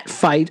a bat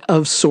fight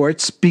of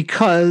sorts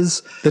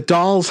because the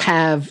dolls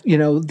have,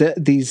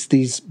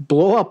 these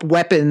blow up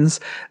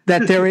weapons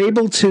that they're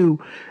able to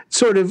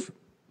sort of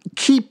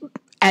keep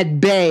at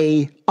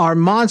bay our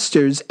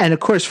monsters. And of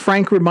course,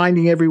 Frank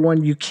reminding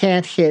everyone you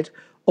can't hit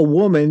a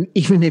woman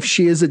even if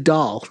she is a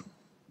doll.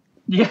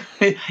 Yeah,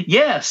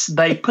 yes,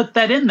 they put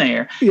that in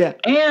there. Yeah.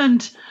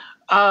 And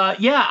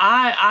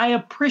I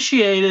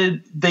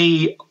appreciated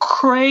the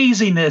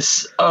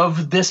craziness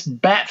of this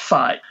bat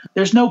fight.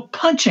 There's no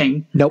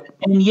punching. Nope.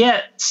 And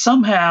yet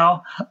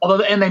somehow,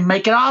 and they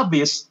make it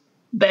obvious,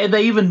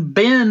 they even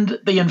bend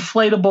the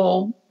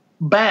inflatable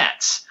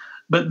bats,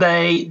 but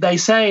they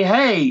say,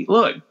 hey,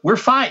 look, we're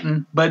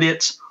fighting, but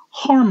it's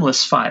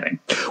harmless fighting.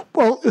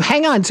 Well,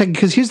 hang on a second,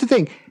 because here's the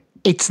thing.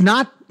 It's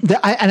not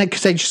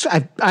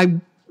I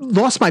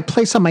lost my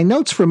place on my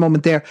notes for a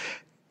moment there.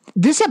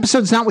 This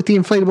episode's not with the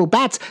inflatable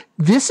bats.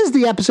 This is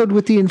the episode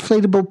with the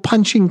inflatable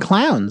punching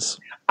clowns.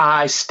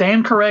 I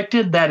stand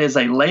corrected. That is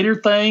a later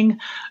thing.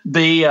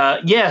 The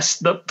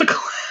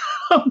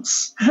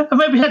clowns.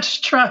 Maybe I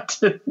just tried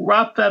to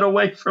wipe that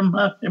away from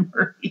my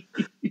memory.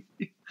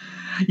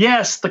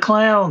 Yes, the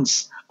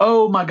clowns.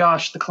 Oh my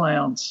gosh, the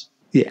clowns.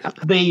 Yeah.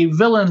 The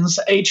villain's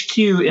HQ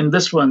in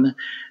this one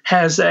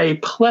has a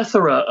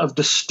plethora of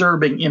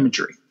disturbing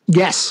imagery.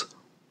 Yes.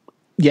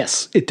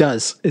 Yes, it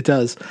does. It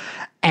does.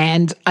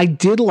 And I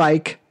did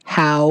like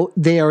how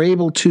they are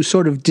able to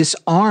sort of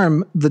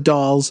disarm the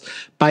dolls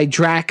by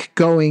Drac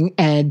going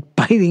and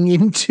biting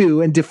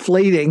into and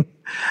deflating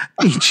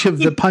each of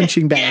the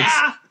punching bags.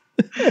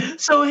 Yeah.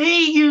 So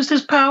he used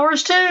his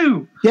powers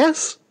too.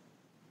 Yes.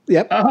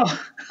 Yep.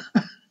 Oh.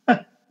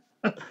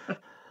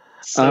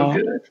 So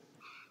good.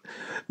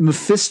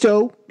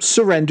 Mephisto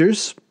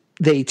surrenders.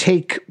 They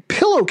take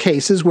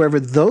pillowcases, wherever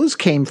those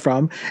came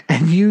from,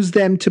 and use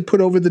them to put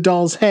over the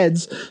dolls'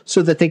 heads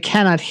so that they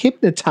cannot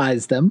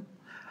hypnotize them.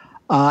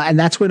 And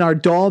that's when our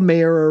doll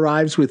mayor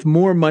arrives with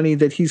more money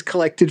that he's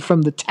collected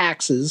from the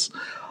taxes.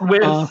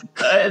 With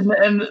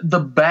and the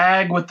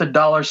bag with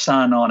the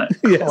 $sign on it.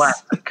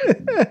 Yes.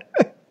 Classic.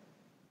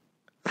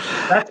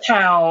 That's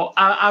how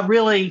I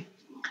really...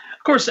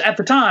 Of course, at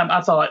the time,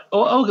 I thought,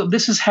 oh,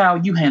 this is how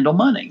you handle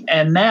money.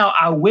 And now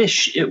I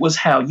wish it was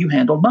how you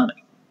handle money.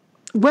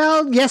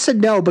 Well, yes and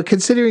no, but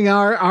considering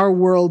our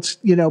world,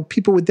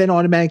 people would then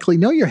automatically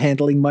know you're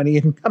handling money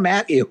and come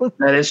at you.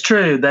 That is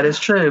true. That is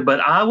true. But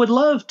I would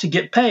love to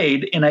get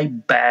paid in a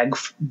bag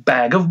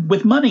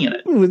with money in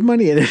it. With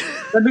money in it.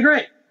 That'd be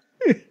great.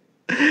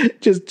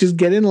 Just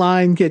get in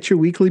line, get your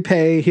weekly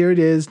pay. Here it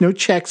is. No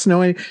checks,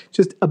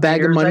 just a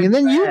bag of money, and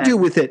then you deal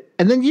with it.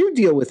 And then you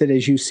deal with it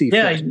as you see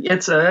fit. Yeah,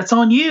 it's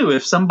on you.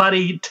 If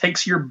somebody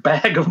takes your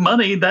bag of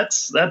money,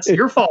 that's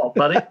your fault,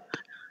 buddy.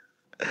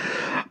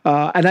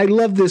 And I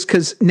love this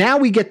because now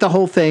we get the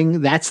whole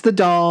thing. That's the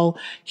doll.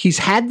 He's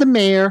had the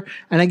mayor.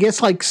 And I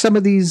guess like some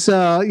of these,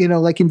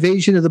 like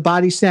Invasion of the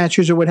Body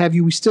Snatchers or what have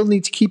you, we still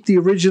need to keep the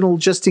original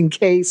just in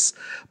case.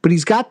 But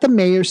he's got the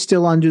mayor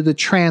still under the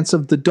trance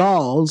of the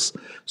dolls.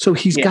 So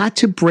he's got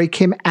to break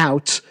him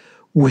out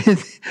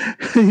with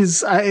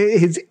his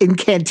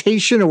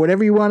incantation or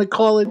whatever you want to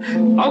call it.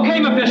 Okay,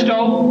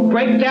 Mephisto.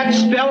 Break that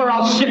spell or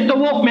I'll sick the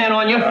Wolfman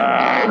on you.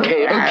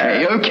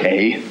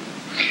 Okay.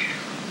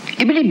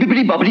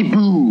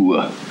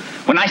 Bibbidi-bibbidi-bobbidi-boo.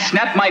 When I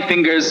snap my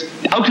fingers,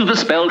 out of the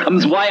spell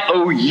comes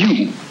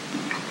Y-O-U.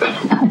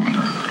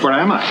 Where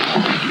am I?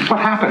 What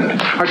happened?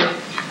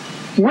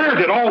 Where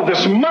did all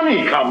this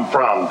money come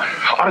from?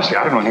 Honestly,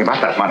 I don't know anything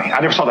about that money.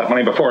 I never saw that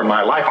money before in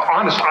my life.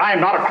 Honest, I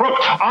am not a crook.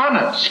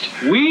 Honest.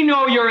 We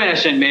know you're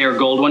innocent, Mayor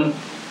Goldwyn.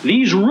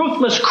 These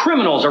ruthless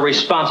criminals are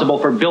responsible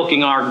for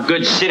bilking our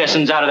good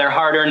citizens out of their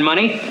hard-earned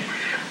money.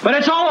 But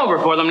it's all over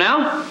for them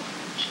now.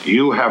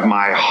 You have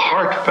my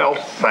heartfelt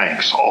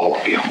thanks, all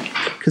of you.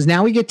 Because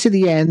now we get to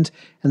the end,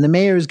 and the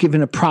mayor is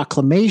given a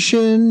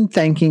proclamation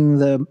thanking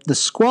the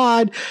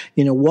squad.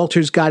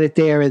 Walter's got it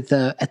there at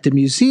the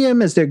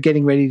museum as they're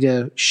getting ready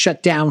to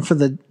shut down for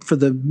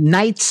the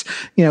nights.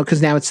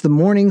 Because now it's the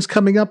mornings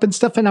coming up and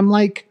stuff. And I'm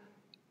like,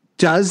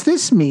 does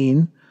this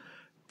mean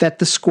that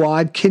the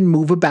squad can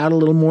move about a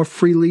little more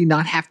freely,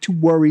 not have to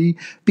worry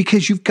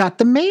because you've got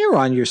the mayor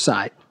on your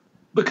side?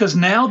 Because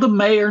now the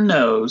mayor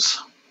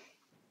knows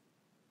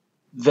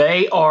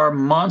they are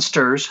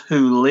monsters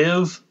who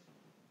live.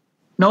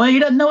 No, he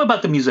doesn't know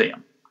about the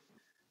museum.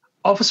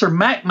 Officer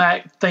Mac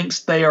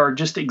thinks they are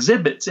just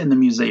exhibits in the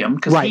museum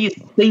because he's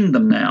seen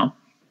them now.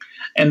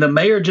 And the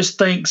mayor just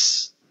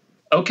thinks,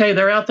 okay,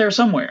 they're out there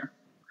somewhere.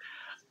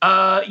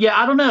 I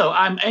don't know.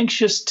 I'm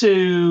anxious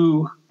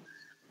to,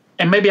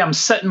 and maybe I'm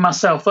setting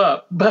myself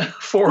up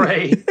for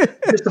a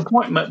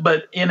disappointment,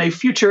 but in a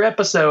future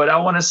episode, I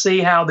want to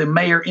see how the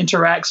mayor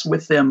interacts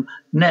with them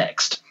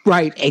next.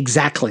 Right,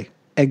 exactly.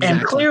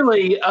 And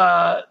clearly,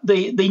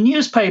 the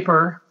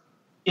newspaper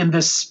in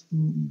this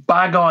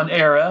bygone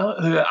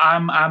era,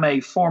 I'm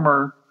a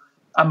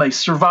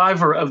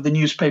survivor of the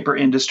newspaper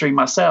industry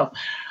myself,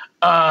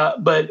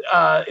 but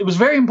it was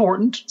very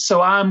important.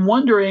 So I'm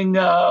wondering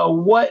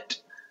what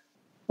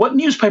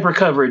newspaper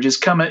coverage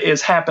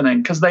is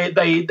happening because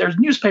there's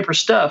newspaper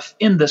stuff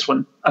in this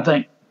one, I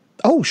think.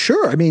 Oh,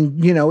 sure. I mean,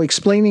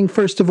 explaining,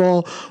 first of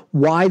all,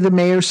 why the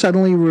mayor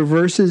suddenly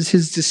reverses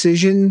his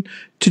decision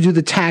to do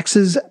the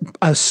taxes,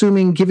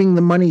 assuming giving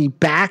the money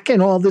back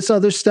and all this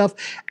other stuff,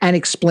 and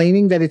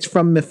explaining that it's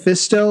from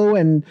Mephisto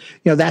and,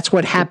 that's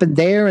what happened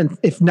there. And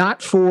if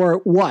not for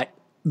what?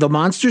 The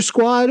Monster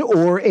Squad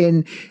or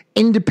an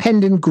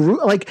independent group,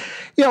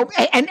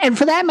 and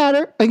for that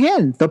matter,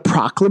 again, the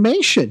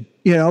proclamation.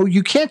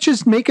 You can't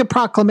just make a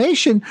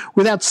proclamation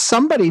without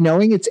somebody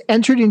knowing it's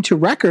entered into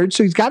record.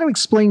 So he's got to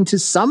explain to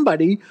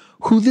somebody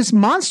who this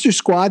Monster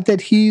Squad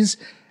that he's,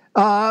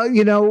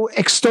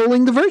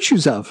 extolling the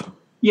virtues of.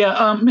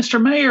 Yeah,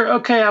 Mr. Mayor.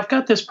 Okay, I've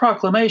got this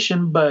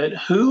proclamation, but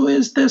who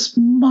is this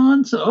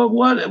monster?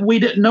 What? We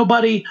didn't.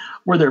 Nobody.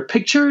 Were there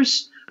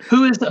pictures?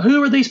 Who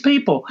are these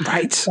people?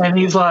 Right. And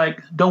he's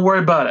like, "Don't worry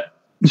about it.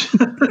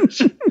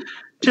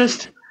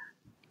 just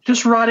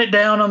write it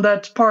down on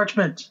that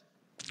parchment."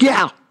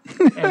 Yeah.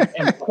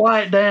 and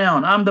quiet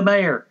down. I'm the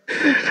mayor.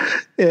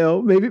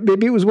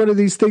 Maybe it was one of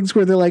these things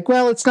where they're like,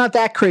 well, it's not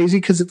that crazy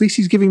because at least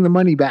he's giving the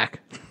money back.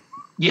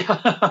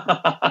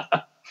 Yeah.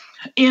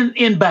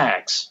 in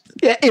bags.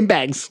 Yeah, in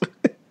bags.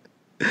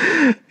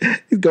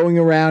 He's going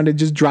around and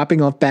just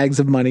dropping off bags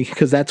of money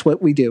because that's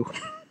what we do.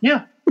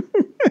 Yeah.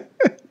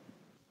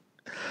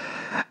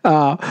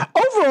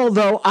 Overall,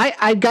 though,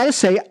 I got to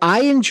say,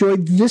 I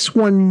enjoyed this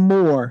one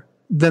more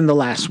than the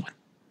last one.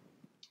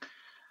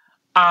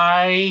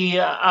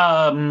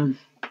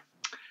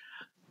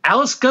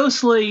 Alice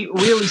Ghostly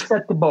really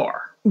set the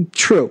bar.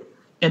 True.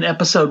 In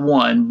episode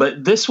 1,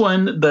 but this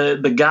one,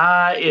 the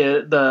guy,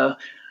 the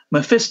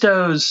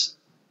Mephisto's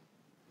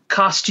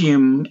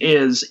costume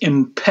is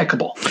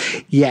impeccable.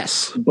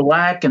 Yes.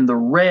 Black and the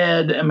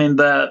red. I mean,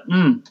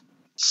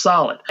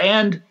 solid.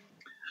 And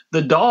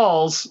the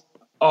dolls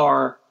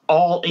are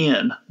all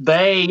in.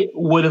 They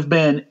would have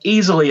been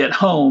easily at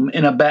home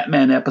in a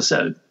Batman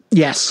episode.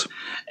 Yes.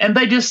 And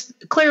they just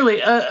clearly,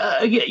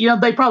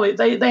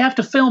 they have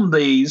to film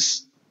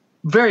these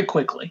very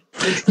quickly.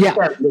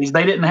 Yeah.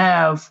 They didn't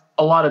have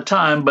a lot of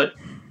time, but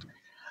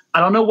I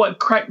don't know what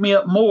cracked me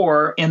up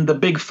more in the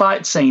big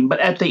fight scene, but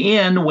at the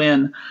end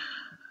when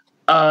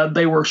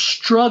they were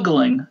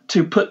struggling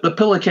to put the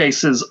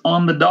pillowcases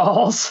on the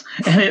dolls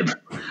and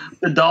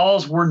the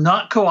dolls were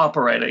not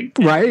cooperating.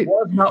 Right. It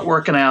was not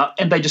working out,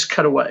 and they just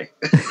cut away.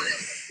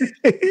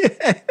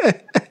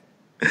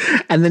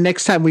 And the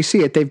next time we see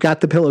it, they've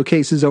got the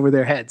pillowcases over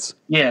their heads.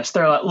 Yes,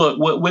 they're like,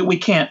 "Look, we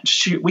can't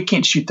shoot. We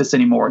can't shoot this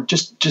anymore.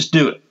 Just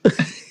do it."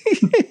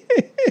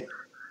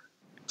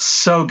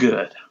 So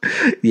good.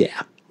 Yeah.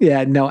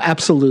 Yeah. No.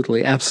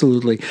 Absolutely.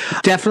 Absolutely.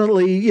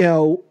 Definitely.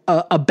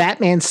 A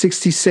Batman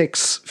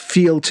 66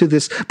 feel to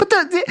this. But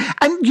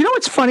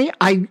it's funny.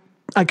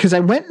 Because I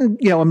went and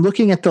I'm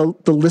looking at the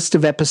list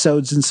of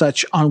episodes and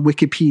such on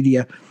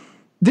Wikipedia.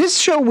 This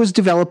show was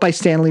developed by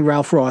Stanley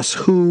Ralph Ross,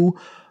 who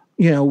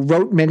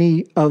wrote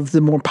many of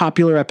the more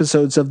popular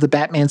episodes of the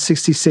Batman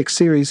 66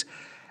 series.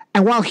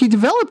 And while he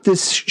developed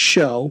this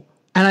show,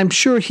 and I'm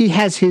sure he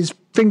has his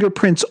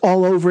fingerprints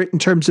all over it in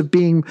terms of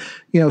being,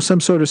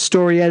 some sort of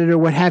story editor,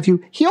 what have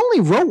you, he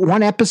only wrote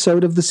one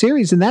episode of the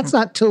series, and that's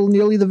not till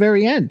nearly the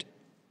very end.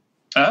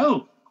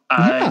 Oh,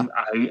 yeah.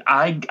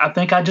 I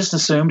think I just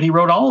assumed he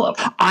wrote all of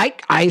them. I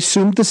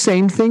assumed the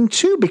same thing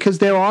too, because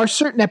there are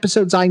certain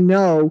episodes I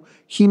know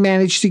he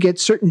managed to get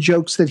certain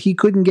jokes that he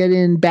couldn't get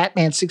in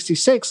Batman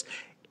 66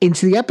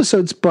 into the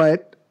episodes,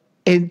 but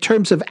in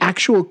terms of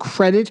actual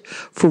credit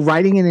for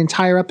writing an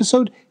entire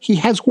episode, he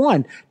has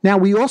one. Now,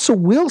 we also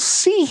will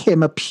see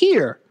him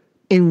appear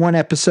in one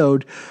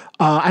episode.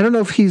 I don't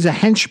know if he's a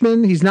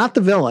henchman. He's not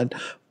the villain,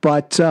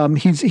 but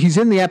he's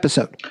in the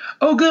episode.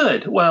 Oh,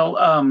 good. Well,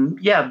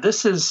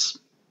 this is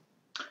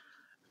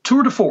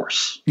tour de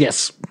force.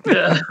 Yes.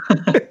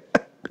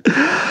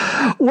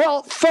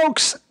 Well,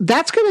 folks,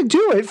 that's going to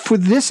do it for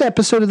this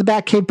episode of the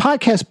Batcave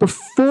podcast.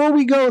 Before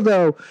we go,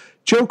 though,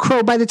 Joe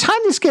Crowe, by the time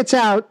this gets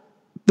out,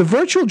 the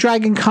virtual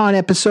DragonCon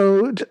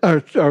episode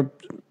or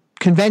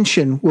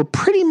convention will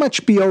pretty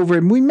much be over,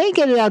 and we may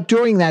get it out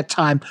during that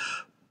time.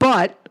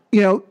 But,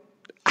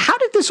 how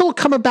did this all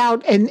come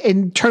about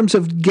in terms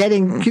of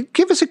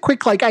give us a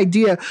quick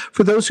idea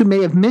for those who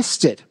may have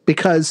missed it,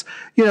 because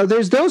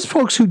there's those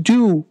folks who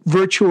do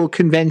virtual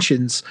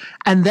conventions,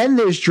 and then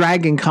there's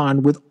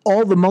DragonCon with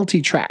all the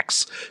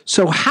multi-tracks.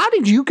 So how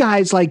did you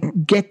guys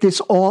get this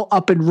all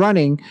up and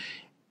running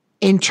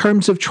in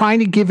terms of trying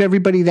to give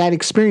everybody that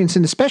experience,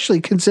 and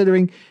especially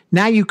considering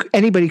now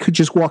anybody could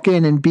just walk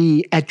in and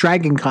be at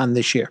DragonCon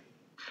this year?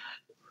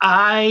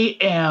 I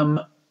am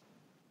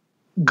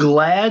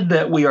glad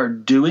that we are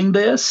doing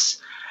this,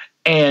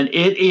 and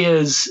it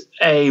is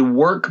a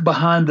work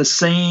behind the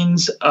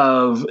scenes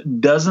of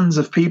dozens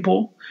of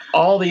people.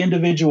 All the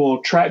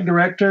individual track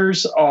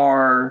directors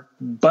are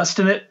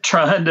busting it,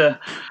 trying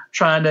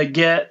to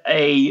get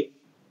a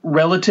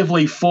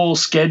relatively full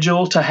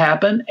schedule to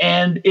happen,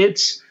 and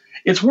it's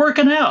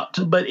working out,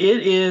 but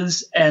it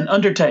is an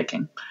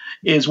undertaking,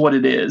 is what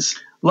it is.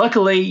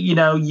 Luckily,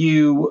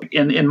 you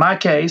in my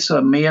case,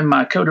 me and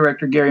my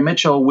co-director Gary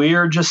Mitchell,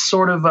 we're just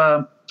sort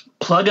of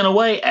plugging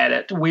away at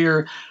it.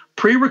 We're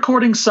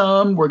pre-recording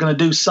some. We're going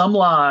to do some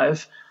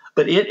live,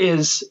 but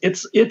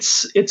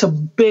it's a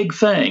big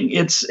thing.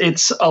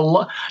 It's a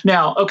lot.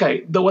 Now,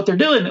 okay, what they're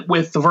doing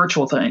with the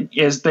virtual thing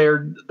is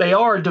they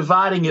are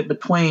dividing it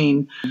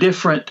between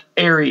different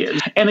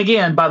areas. And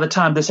again, by the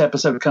time this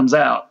episode comes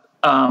out,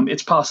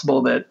 it's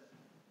possible that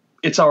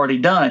it's already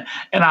done.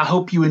 And I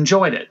hope you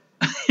enjoyed it.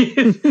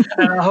 And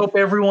I hope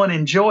everyone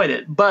enjoyed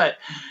it. But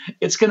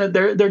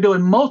they're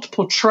doing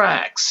multiple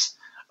tracks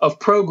of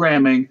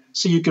programming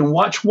so you can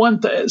watch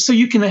so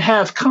you can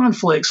have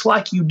conflicts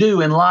like you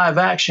do in live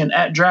action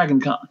at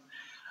DragonCon.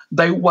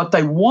 What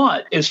they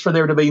want is for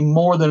there to be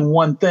more than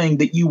one thing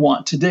that you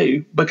want to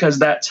do, because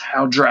that's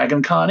how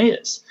DragonCon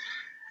is.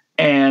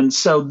 And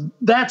so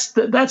that's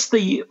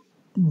the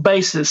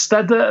basis,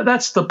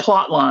 that's the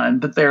plot line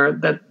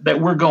that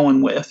we're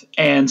going with.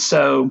 And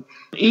so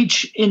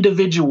each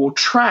individual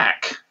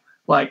track,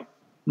 like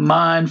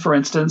mine, for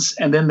instance,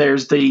 and then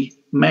there's the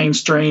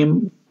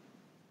mainstream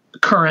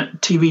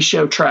current TV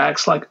show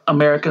tracks like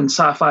American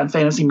sci-fi and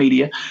fantasy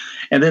media,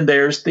 and then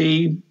there's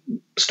the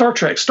Star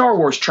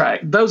Wars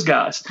track. Those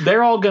guys,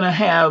 they're all going to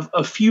have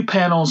a few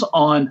panels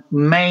on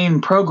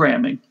main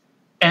programming,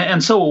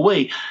 and so will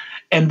we.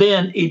 And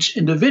then each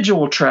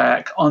individual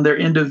track on their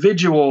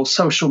individual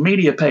social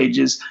media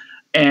pages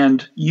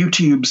and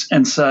YouTubes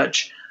and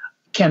such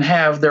can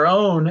have their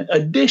own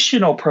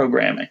additional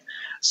programming.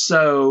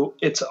 So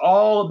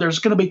there's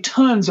going to be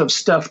tons of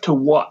stuff to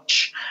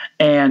watch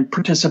and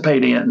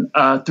participate in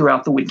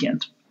throughout the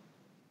weekend.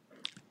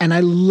 And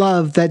I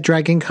love that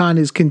DragonCon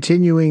is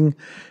continuing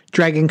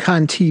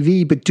DragonCon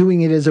TV, but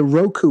doing it as a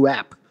Roku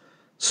app.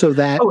 So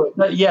that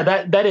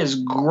that is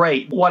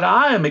great. What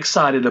I am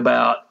excited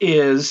about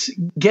is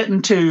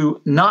getting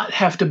to not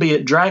have to be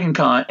at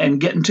DragonCon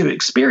and getting to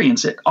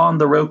experience it on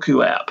the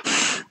Roku app.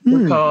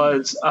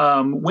 Because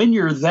when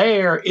you're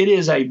there, it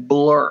is a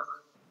blur.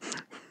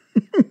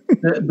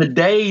 The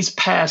days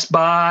pass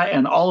by,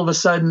 and all of a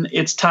sudden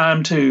it's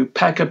time to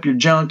pack up your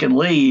junk and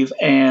leave.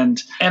 And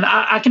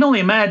I can only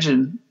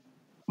imagine.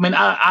 I mean,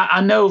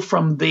 I know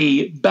from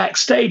the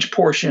backstage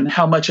portion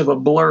how much of a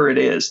blur it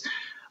is.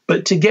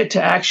 But to get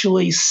to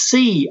actually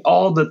see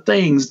all the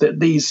things that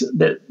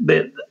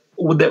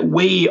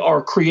we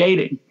are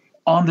creating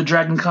on the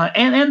DragonCon,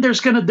 and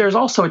there's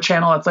also a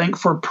channel, I think,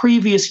 for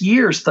previous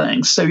years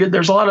things. So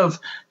there's a lot of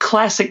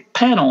classic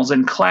panels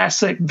and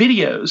classic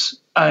videos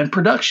and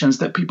productions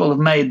that people have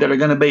made that are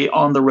going to be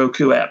on the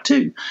Roku app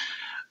too.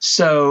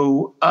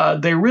 So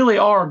they really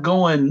are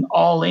going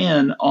all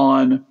in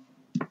on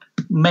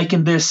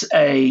making this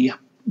a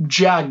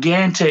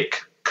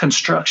gigantic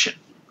construction.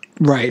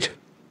 Right.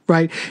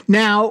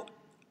 Now,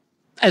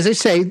 as I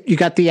say, you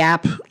got the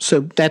app, so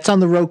that's on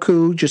the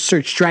Roku. Just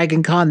search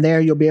DragonCon there.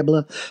 You'll be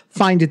able to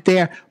find it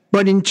there.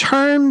 But in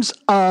terms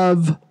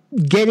of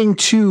getting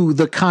to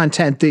the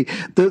content, the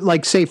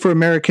like, say, for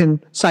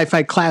American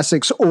sci-fi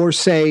classics, or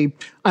say,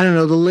 I don't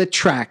know, the lit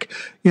track,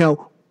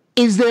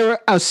 is there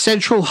a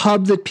central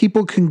hub that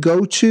people can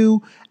go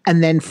to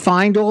and then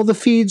find all the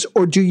feeds,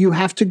 or do you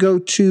have to go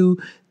to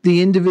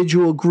the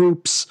individual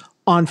groups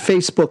on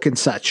Facebook and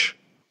such?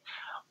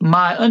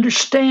 My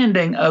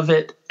understanding of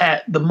it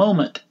at the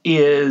moment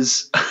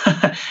is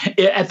that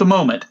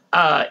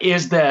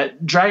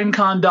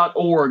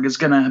DragonCon.org is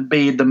going to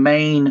be the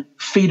main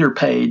feeder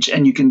page,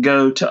 and you can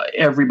go to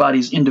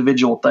everybody's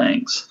individual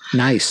things.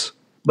 Nice.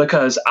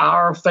 Because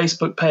our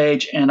Facebook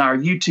page and our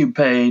YouTube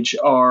page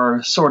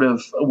are sort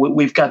of,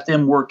 we've got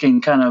them working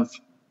kind of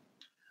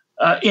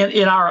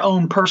in our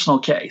own personal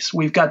case.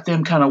 We've got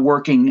them kind of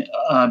working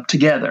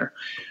together.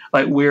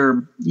 Like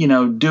we're,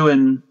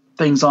 doing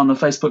things on the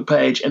Facebook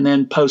page and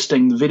then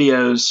posting the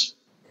videos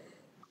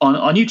on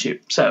YouTube.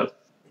 So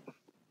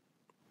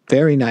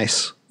very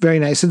nice. Very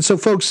nice. And so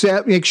folks,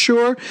 make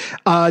sure,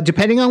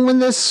 depending on when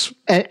this,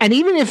 and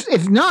even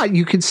if not,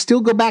 you can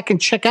still go back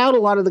and check out a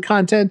lot of the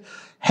content,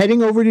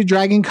 heading over to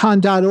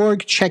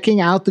DragonCon.org,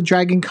 checking out the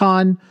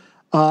DragonCon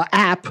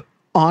app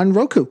on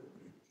Roku.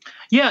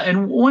 Yeah.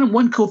 And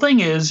one cool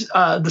thing is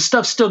the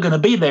stuff's still going to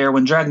be there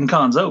when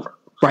DragonCon's over.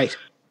 Right.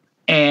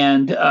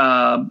 And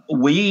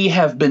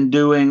we've been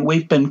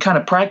kind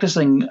of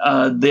practicing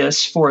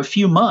this for a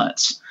few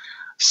months.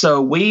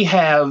 So we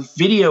have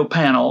video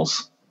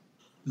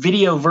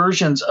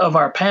versions of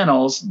our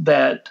panels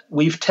that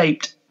we've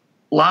taped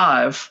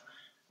live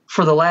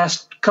for the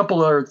last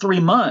couple or 3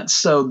 months.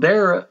 So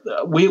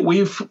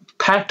we've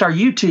packed our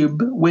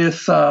YouTube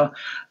with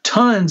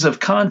tons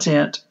of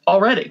content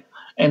already.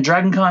 And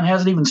DragonCon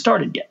hasn't even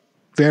started yet.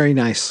 Very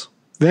nice.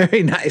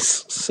 Very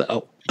nice.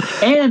 So.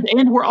 And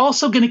we're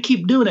also going to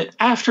keep doing it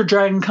after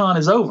DragonCon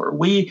is over.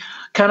 We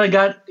kind of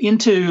got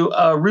into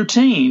a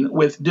routine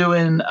with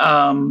doing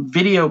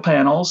video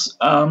panels,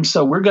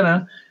 so we're going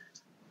to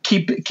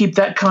keep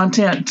that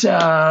content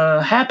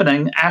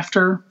happening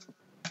after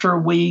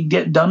we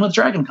get done with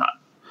DragonCon.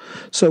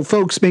 So,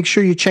 folks, make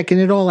sure you're checking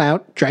it all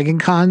out,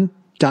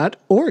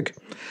 DragonCon.org.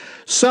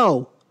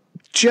 So,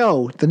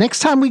 Joe, the next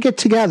time we get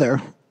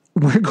together,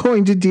 we're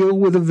going to deal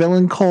with a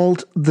villain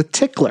called the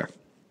Tickler.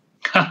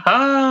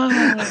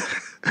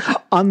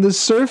 On the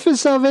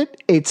surface of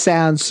it, it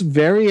sounds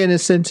very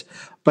innocent,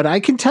 but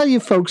I can tell you,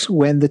 folks,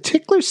 when the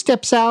tickler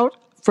steps out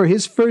for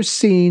his first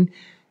scene,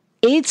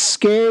 it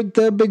scared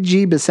the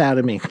bejeebus out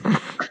of me.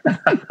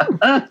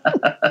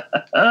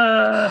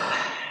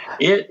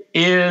 It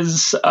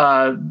is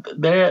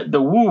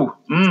the woo.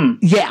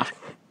 Yeah.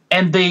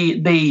 And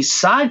the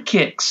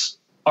sidekicks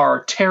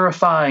are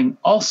terrifying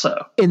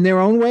also. In their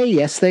own way,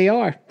 yes, they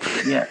are.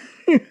 Yeah.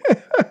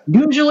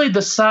 Usually the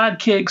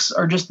sidekicks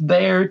are just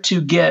there to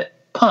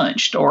get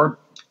punched or,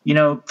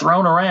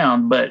 thrown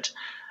around, but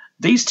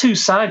these two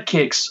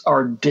sidekicks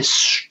are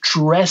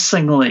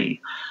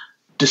distressingly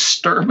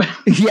disturbing.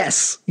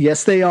 Yes,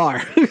 they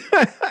are.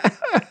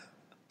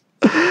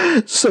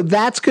 So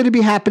that's going to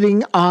be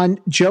happening on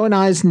Joe and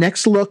I's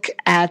next look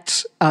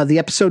at the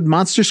episode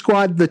Monster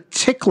Squad, The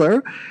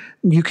Tickler.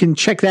 You can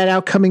check that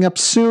out coming up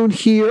soon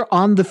here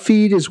on the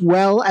feed, as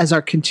well as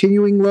our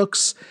continuing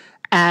looks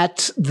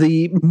at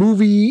the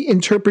movie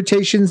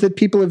interpretations that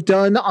people have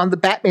done on the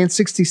Batman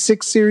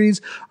 66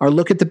 series, our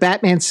look at the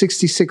Batman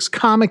 66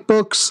 comic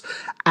books,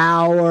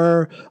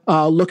 our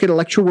look at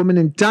Electro Woman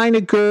and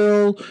Dyna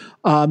Girl,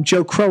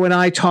 Joe Crowe and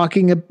I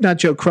talking, not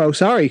Joe Crowe,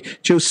 sorry,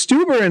 Joe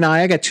Stuber and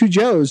I got two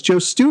Joes, Joe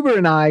Stuber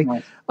and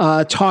I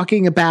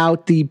talking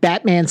about the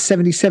Batman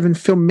 77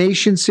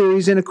 Filmation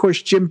series, and of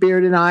course Jim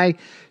Beard and I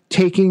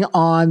taking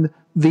on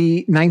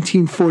the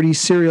 1940s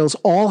serials,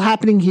 all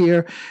happening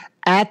here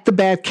at the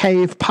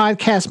Batcave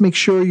podcast. Make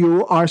sure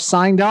you are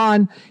signed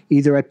on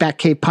either at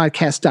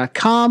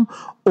batcavepodcast.com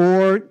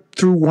or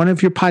through one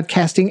of your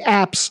podcasting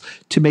apps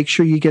to make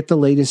sure you get the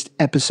latest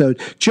episode.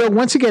 Joe,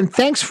 once again,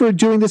 thanks for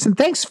doing this, and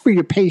thanks for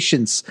your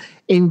patience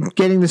in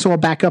getting this all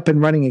back up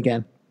and running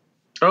again.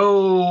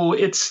 Oh,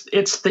 it's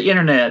the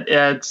internet.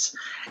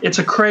 It's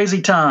a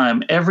crazy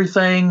time.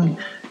 Everything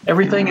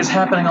is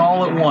happening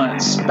all at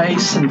once.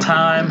 Space and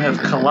time have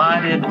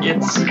collided.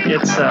 It's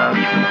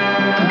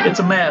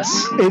a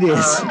mess. It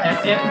is,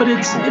 but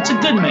it's a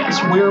good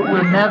mess.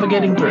 We're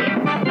navigating through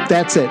it.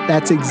 That's it.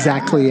 That's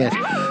exactly it.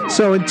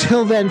 So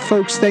until then,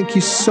 folks, thank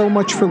you so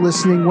much for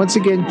listening. Once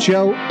again,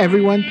 Joe,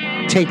 everyone,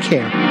 take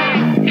care.